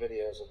 20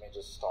 videos of me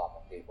just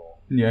stomping people.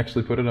 And you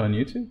actually put it on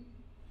YouTube?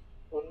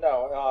 Well,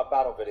 no,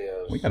 battle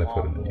videos. We gotta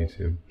put it on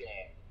YouTube.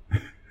 Game.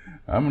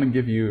 I'm gonna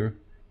give you.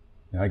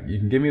 You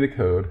can give me the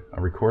code.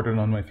 I'll record it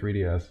on my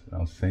 3DS.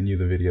 I'll send you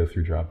the video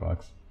through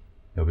Dropbox.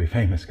 You'll be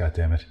famous,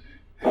 goddammit.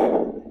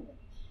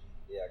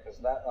 Yeah, because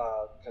that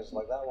one,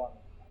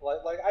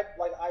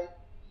 I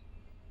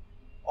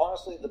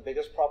honestly, the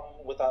biggest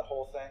problem with that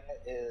whole thing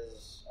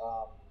is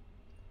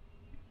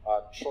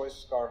Choice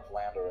Scarf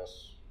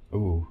Landorus.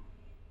 Ooh.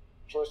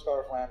 Choice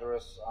Scarf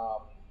Landorus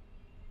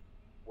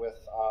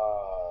with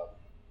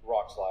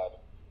Rock Slide.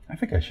 I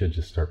think I should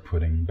just start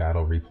putting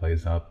battle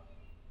replays up.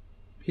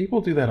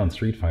 People do that on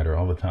Street Fighter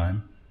all the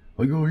time.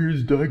 Oh,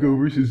 here's Daigo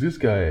versus this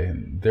guy.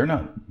 And they're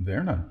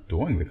not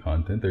doing the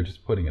content. They're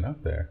just putting it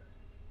up there.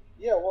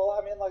 Yeah, well,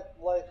 I mean,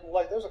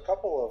 there's a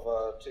couple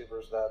of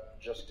tubers that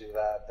just do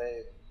that.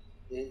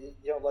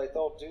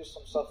 They'll do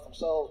some stuff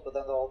themselves, but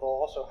then they'll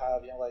also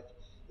have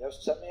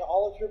send me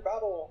all of your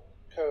battle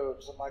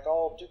codes and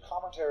I'll do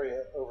commentary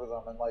over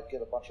them and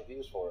get a bunch of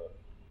views for it.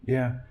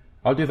 Yeah,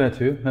 I'll do that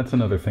too. That's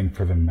another thing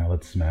for the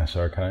Mallet Smash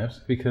archives,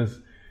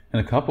 because in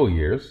a couple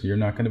years you're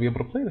not going to be able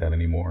to play that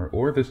anymore,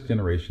 or this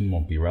generation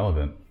won't be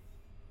relevant.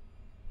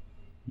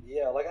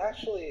 Yeah,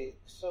 actually,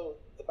 so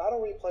the battle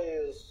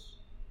replays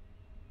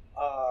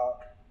are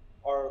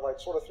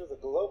sort of through the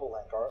global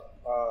link,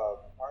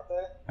 aren't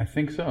they? I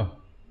think so.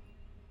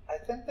 I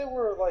think they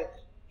were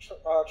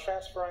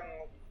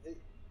transferring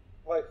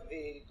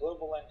the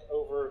global link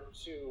over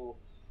to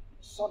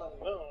Sun and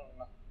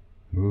Moon.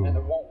 Ooh. And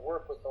it won't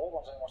work with the old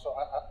ones anymore. So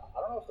I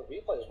don't know if the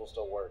replays will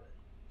still work.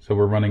 So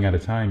we're running out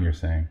of time, you're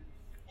saying?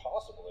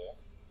 Possibly.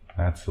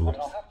 That's the I'll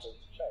have to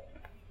check.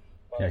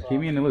 But, yeah, keep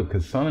me in the loop,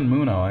 because Sun and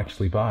Moon I'll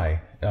actually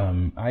buy.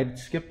 I'd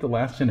skipped the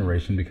last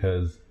generation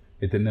because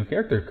it didn't have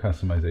character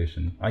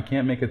customization. I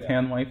can't make a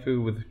tan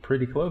waifu with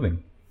pretty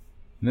clothing.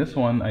 In this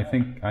one, I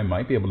think I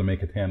might be able to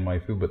make a tan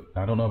waifu, but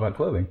I don't know about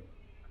clothing.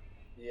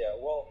 Yeah,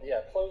 well,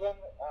 clothing.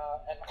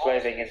 And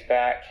Clothing is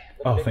back.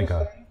 Oh, thank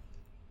God.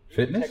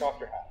 Fitness? Take off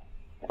your hat.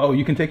 Oh,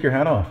 you can take your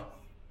hat off.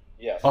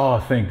 Yes. Oh,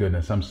 thank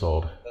goodness. I'm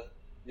sold.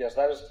 Yes,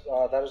 that is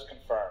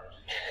confirmed.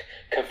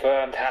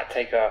 Confirmed hat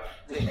take off.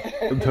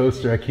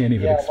 Toaster, I can't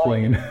even Yeah,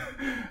 explain how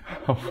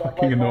Yeah,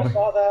 fucking when I annoying.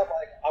 saw that,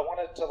 I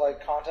wanted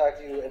to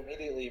contact you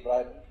immediately, but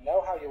I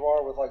know how you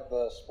are with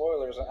the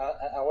spoilers, and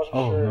I wasn't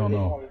Oh, sure. no, if you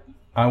no. wanted-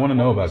 I want to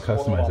know wanted about to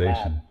be spoiled on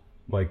customization.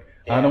 Like,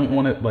 Yeah. I don't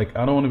want to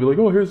be like,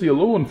 oh, here's the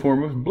Alolan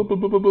form of blah blah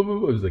blah blah blah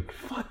blah. It's like,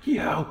 fuck you.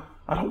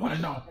 I don't want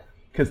to know,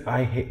 because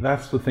I hate.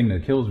 That's the thing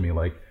that kills me.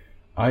 Like,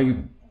 I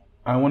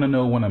want to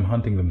know when I'm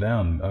hunting them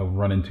down. I'll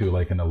run into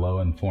an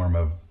Alolan form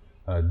of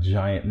a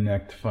giant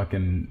necked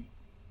fucking.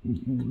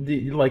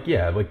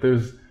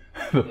 There's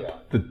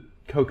the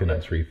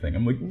coconut tree thing.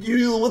 I'm like,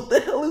 ew, what the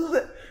hell is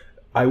that?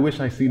 I wish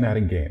I seen that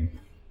in game.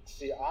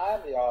 See,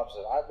 I'm the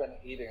opposite. I've been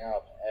eating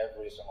up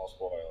every single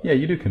spoiler. Yeah,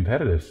 you do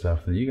competitive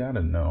stuff, then you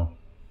gotta know.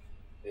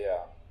 Yeah.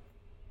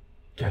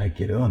 Gotta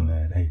get on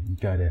that. Hey, you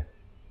gotta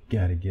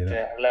get on.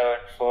 The lower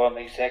form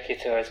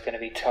executor is going to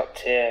be top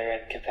tier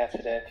and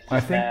competitive. I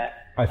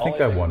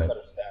think I want it. Better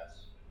stats.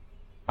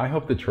 I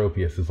hope the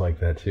Tropius is like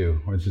that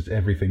too, where it's just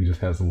everything just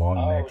has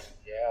long necks.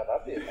 Yeah,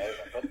 that'd be amazing.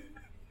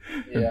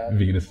 But yeah,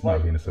 Venus,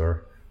 not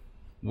Venusaur.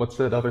 What's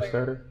that other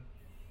starter?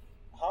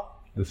 Huh?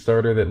 The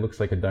starter that looks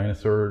like a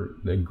dinosaur,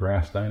 the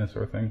grass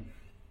dinosaur thing?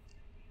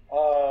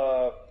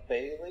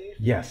 Bayleaf?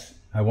 Yes,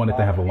 I want it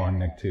to have a long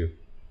neck too.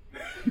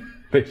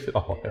 They should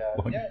all have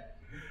long Yeah,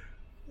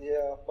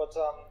 yeah, but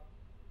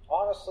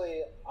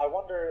honestly, I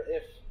wonder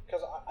if,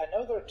 because I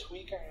know they're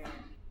tweaking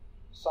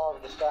some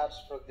of the stats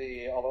for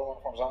the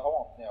Alolan forms. I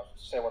won't,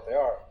 say what they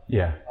are.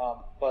 Yeah.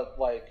 But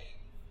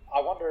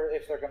I wonder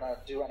if they're gonna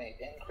do any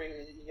increase,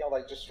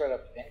 just straight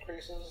up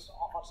increases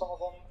on some of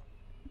them.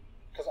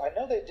 Because I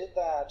know they did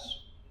that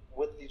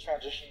with the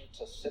transition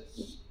to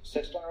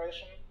sixth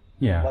generation.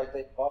 Yeah.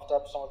 They buffed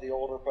up some of the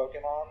older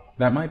Pokemon.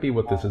 That might be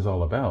what this is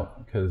all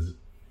about, because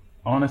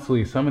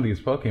honestly, some of these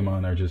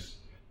Pokemon are just,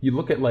 you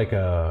look at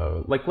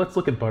let's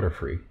look at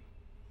Butterfree.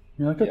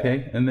 You're like,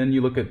 okay, and then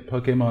you look at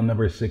Pokemon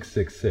number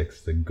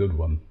 666, the good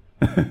one.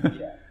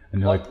 Yeah.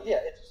 And you're yeah,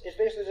 it's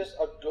basically just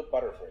a good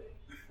Butterfree,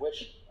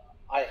 which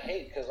I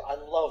hate because I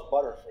love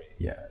Butterfree.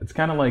 yeah, it's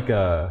kind of like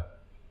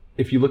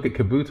if you look at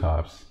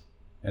Kabutops,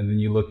 and then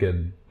you look at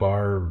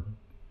Barbaracle.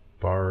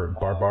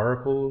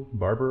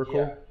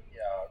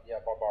 Yeah,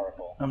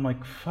 Barbaracle. I'm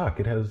like, fuck,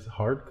 it has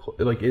hard,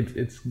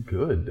 it's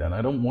good, and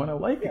I don't want to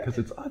like it because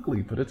it's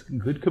ugly, but it's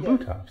good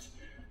Kabutops.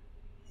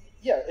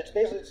 Yeah, it's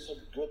basically just a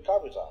good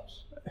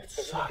Kabutops. It Because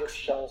you sucks. get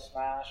Shell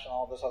Smash and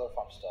all this other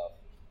fun stuff.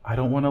 I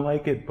don't want to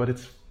like it, but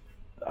it's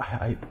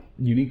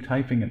unique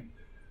typing and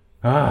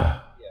Yeah.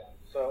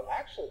 So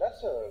actually,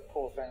 that's a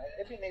cool thing.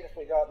 It'd be neat if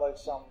we got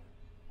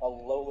a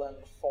Alolan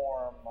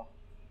form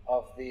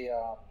of the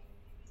of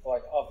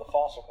the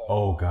fossil Pokemon.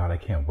 oh god, I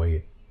can't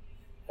wait.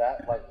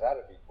 That'd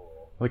be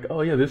cool. Like,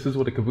 oh yeah, this is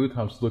what a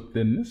Kabutops looked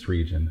in this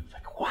region. It's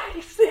like, what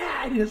is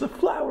that? It has a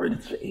flower in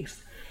its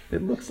face.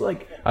 It looks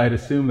like, I'd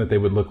assume that they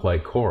would look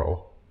like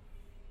coral.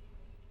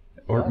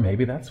 Or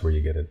maybe that's where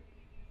you get it.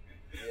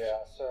 Yeah.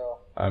 So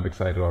I'm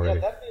excited yeah, already.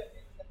 that'd be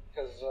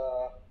amazing because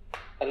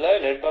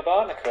Alolan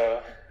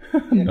Barbaracle.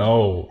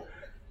 No.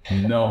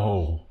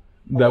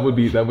 That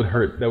would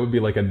hurt. That would be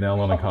like a nail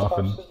on a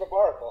coffin. Kabutops is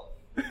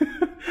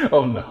Barbaracle.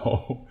 Oh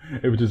no.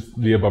 It would just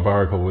be a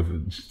Barbaracle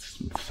with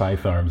just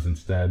scythe arms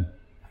instead.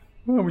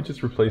 Well, we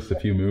just replaced a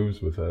few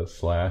moves with a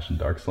Slash and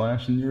Dark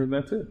Slash, and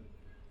that's it.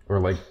 Or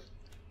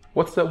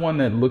what's that one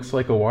that looks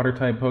like a water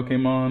type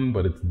Pokemon,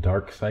 but it's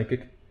Dark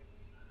Psychic?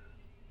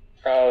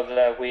 Oh,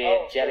 the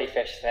weird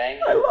jellyfish thing.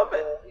 I love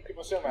it. You can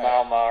assume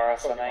Malmar or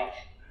something.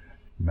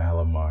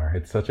 Malamar.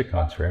 It's such a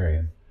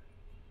contrarian.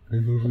 I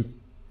love it.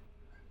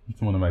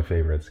 It's one of my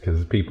favorites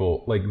because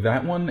people like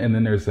that one, and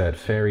then there's that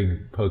fairy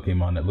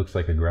Pokemon that looks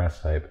like a grass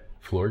type.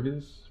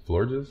 Florges?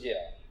 Yeah.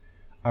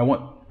 I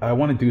want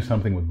to do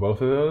something with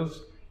both of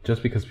those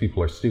just because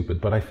people are stupid.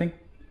 But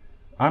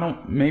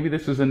maybe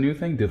this is a new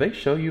thing. Do they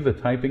show you the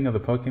typing of the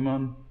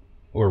Pokemon?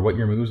 Or what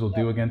your moves will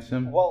do against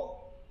them?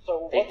 Well, so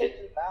what they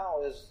do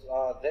now is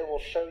they will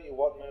show you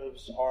what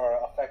moves are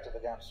effective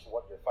against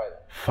what you're fighting.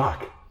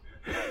 Fuck.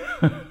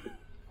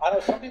 I know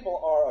some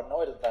people are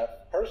annoyed at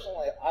that.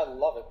 Personally, I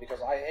love it because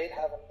I hate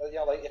having,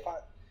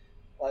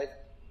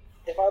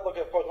 if I look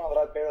at Pokemon that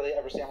I barely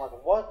ever see, I'm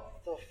like, what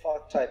the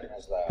fuck typing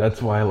is that?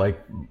 That's why I like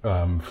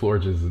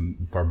Florges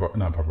and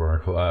not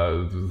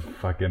Barbaracle,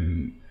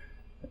 fucking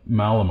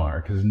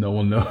Malamar, because no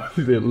one knows.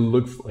 It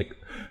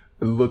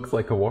looks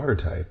like a water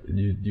type.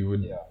 You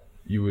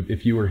would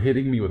if you were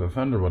hitting me with a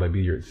Thunderbolt, I'd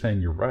be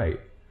saying you're right.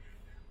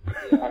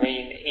 I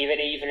mean, even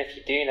if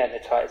you do know the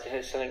types, if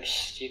it's something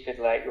stupid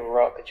like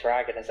Rock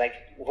Dragon, it's like,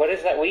 what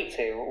is that weak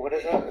to? What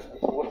is that?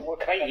 What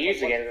can I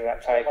use against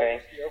that typing?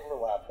 The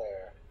overlap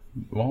there.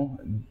 Well,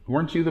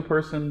 weren't you the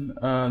person,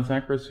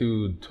 Zachary,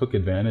 who took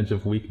advantage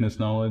of weakness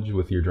knowledge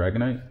with your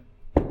Dragonite?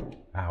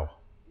 Ow.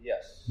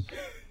 Yes.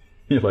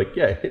 You're like,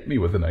 yeah, hit me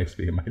with an Ice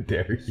Beam, I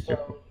dare you.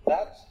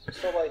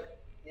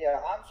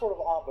 I'm sort of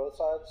on both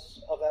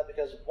sides of that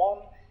because one,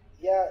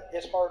 yeah,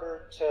 it's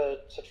harder to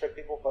trick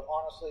people, but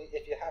honestly,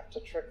 if you have to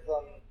trick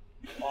them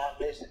on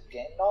basic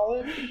game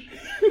knowledge.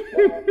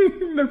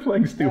 They're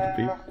playing stupid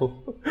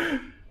people.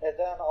 And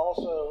then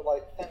also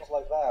like things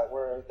like that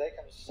where they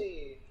can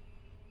see,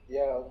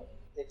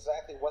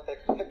 exactly what they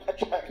can hit my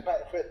Dragon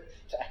Knight with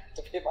to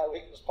activate my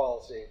weakness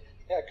policy.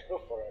 Yeah, go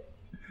for it.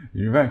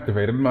 You've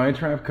activated my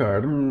trap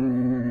card.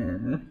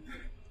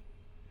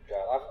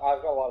 Yeah,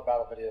 I've got a lot of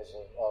battle videos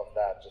of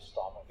that just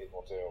stomping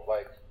people too.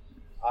 Like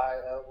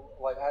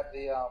at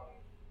the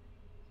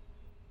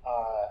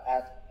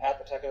at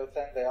the Techo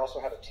thing, they also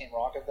had a Team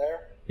Rocket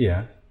there.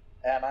 Yeah.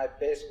 And I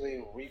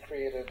basically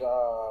recreated,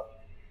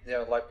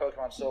 like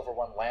Pokemon Silver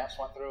when Lance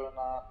went through and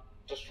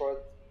destroyed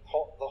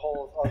the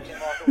whole Team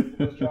Rocket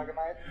with Dragon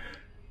Knight.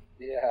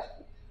 Yeah,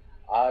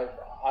 I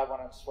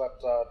went and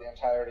swept the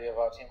entirety of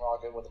Team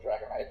Rocket with the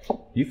Dragon Knight.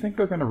 You think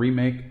they're gonna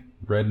remake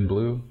Red and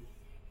Blue,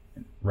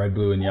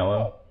 and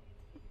Yellow?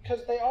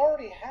 Because they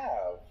already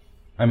have.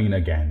 I mean,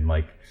 again,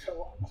 like.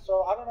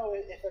 So I don't know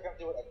if they're gonna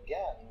do it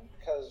again.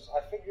 Because I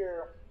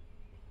figure,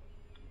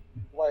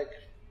 like.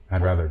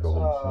 I'd rather Gold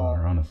and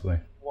Silver, honestly.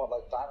 What,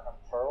 like Diamond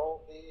and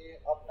Pearl be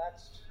up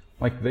next?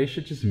 Like, they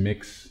should just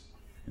mix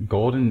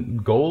Gold.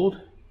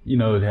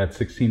 It had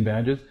 16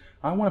 badges.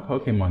 I want a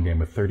Pokemon game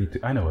with 32.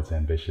 I know it's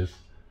ambitious,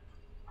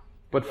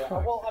 but yeah,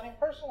 fuck. Well, I mean,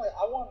 personally,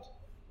 I want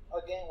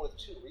a game with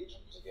 2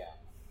 regions again.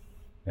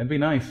 That'd be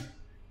nice.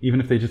 Even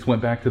if they just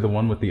went back to the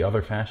one with the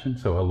other fashion,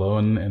 so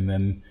Alolan and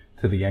then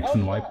to the X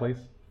and Y place.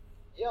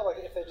 Yeah, like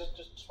if they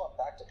just went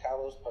back to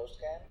Kalos post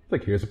game. It's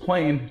like, here's a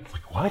plane. It's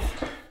like, what?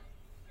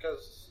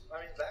 Because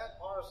I mean, that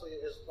honestly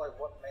is like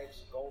what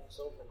makes Gold and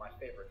Silver my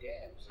favorite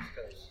games. Is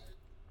because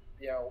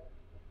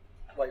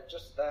like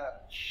just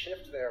that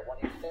shift there when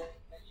you think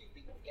you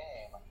beat the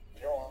game,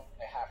 you're only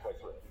halfway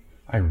through.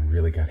 I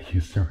really gotta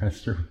use the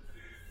restroom.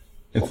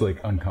 It's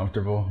like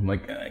uncomfortable. I'm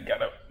like, I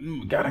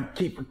gotta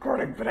keep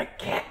recording, but I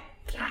can't.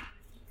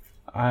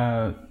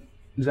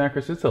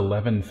 Zachary, it's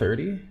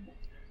 11:30.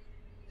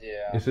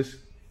 Yeah. Is this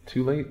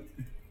too late?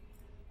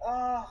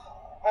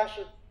 I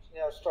should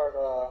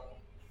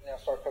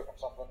start cooking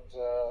something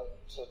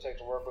to take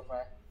to work with me.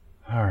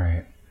 All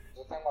right.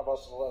 I think my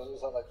bus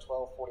is at like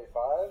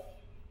 12:45.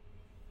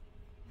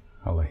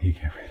 I'll let you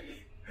get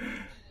ready.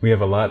 We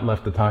have a lot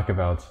left to talk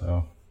about,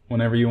 so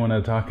whenever you want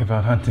to talk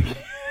about hunting.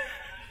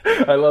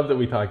 I love that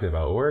we talked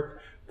about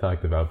work,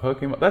 talked about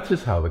Pokemon. That's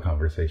just how the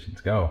conversations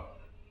go.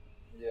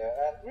 Yeah,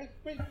 and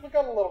we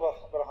got a little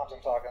bit of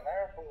hunting talk in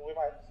there. We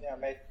might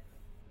make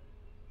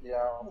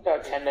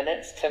about 10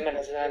 minutes. 10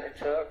 minutes of hunting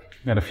talk.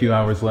 Got a few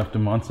hours left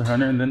of Monster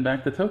Hunter, and then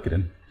back to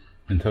Tokiden.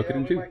 And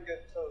Tokiden 2. We might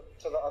get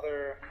to the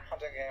other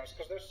hunting games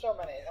because there's so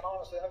many, and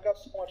honestly, I've got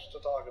so much to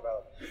talk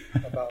about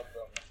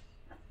them.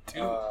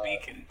 To be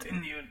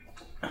continued.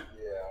 Yeah.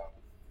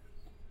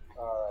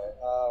 All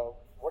right.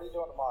 What are you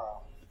doing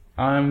tomorrow?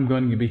 I'm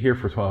going to be here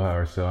for 12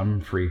 hours, so I'm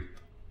free.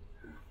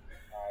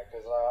 Alright,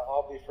 because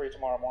I'll be free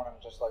tomorrow morning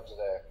just like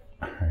today.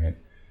 Alright.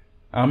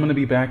 I'm going to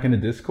be back in the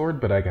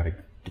Discord, but I'll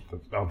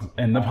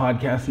end the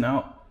podcast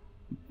now.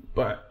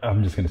 But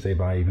I'm just going to say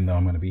bye, even though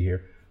I'm going to be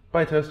here.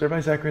 Bye, Toaster. Bye,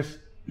 Zachris.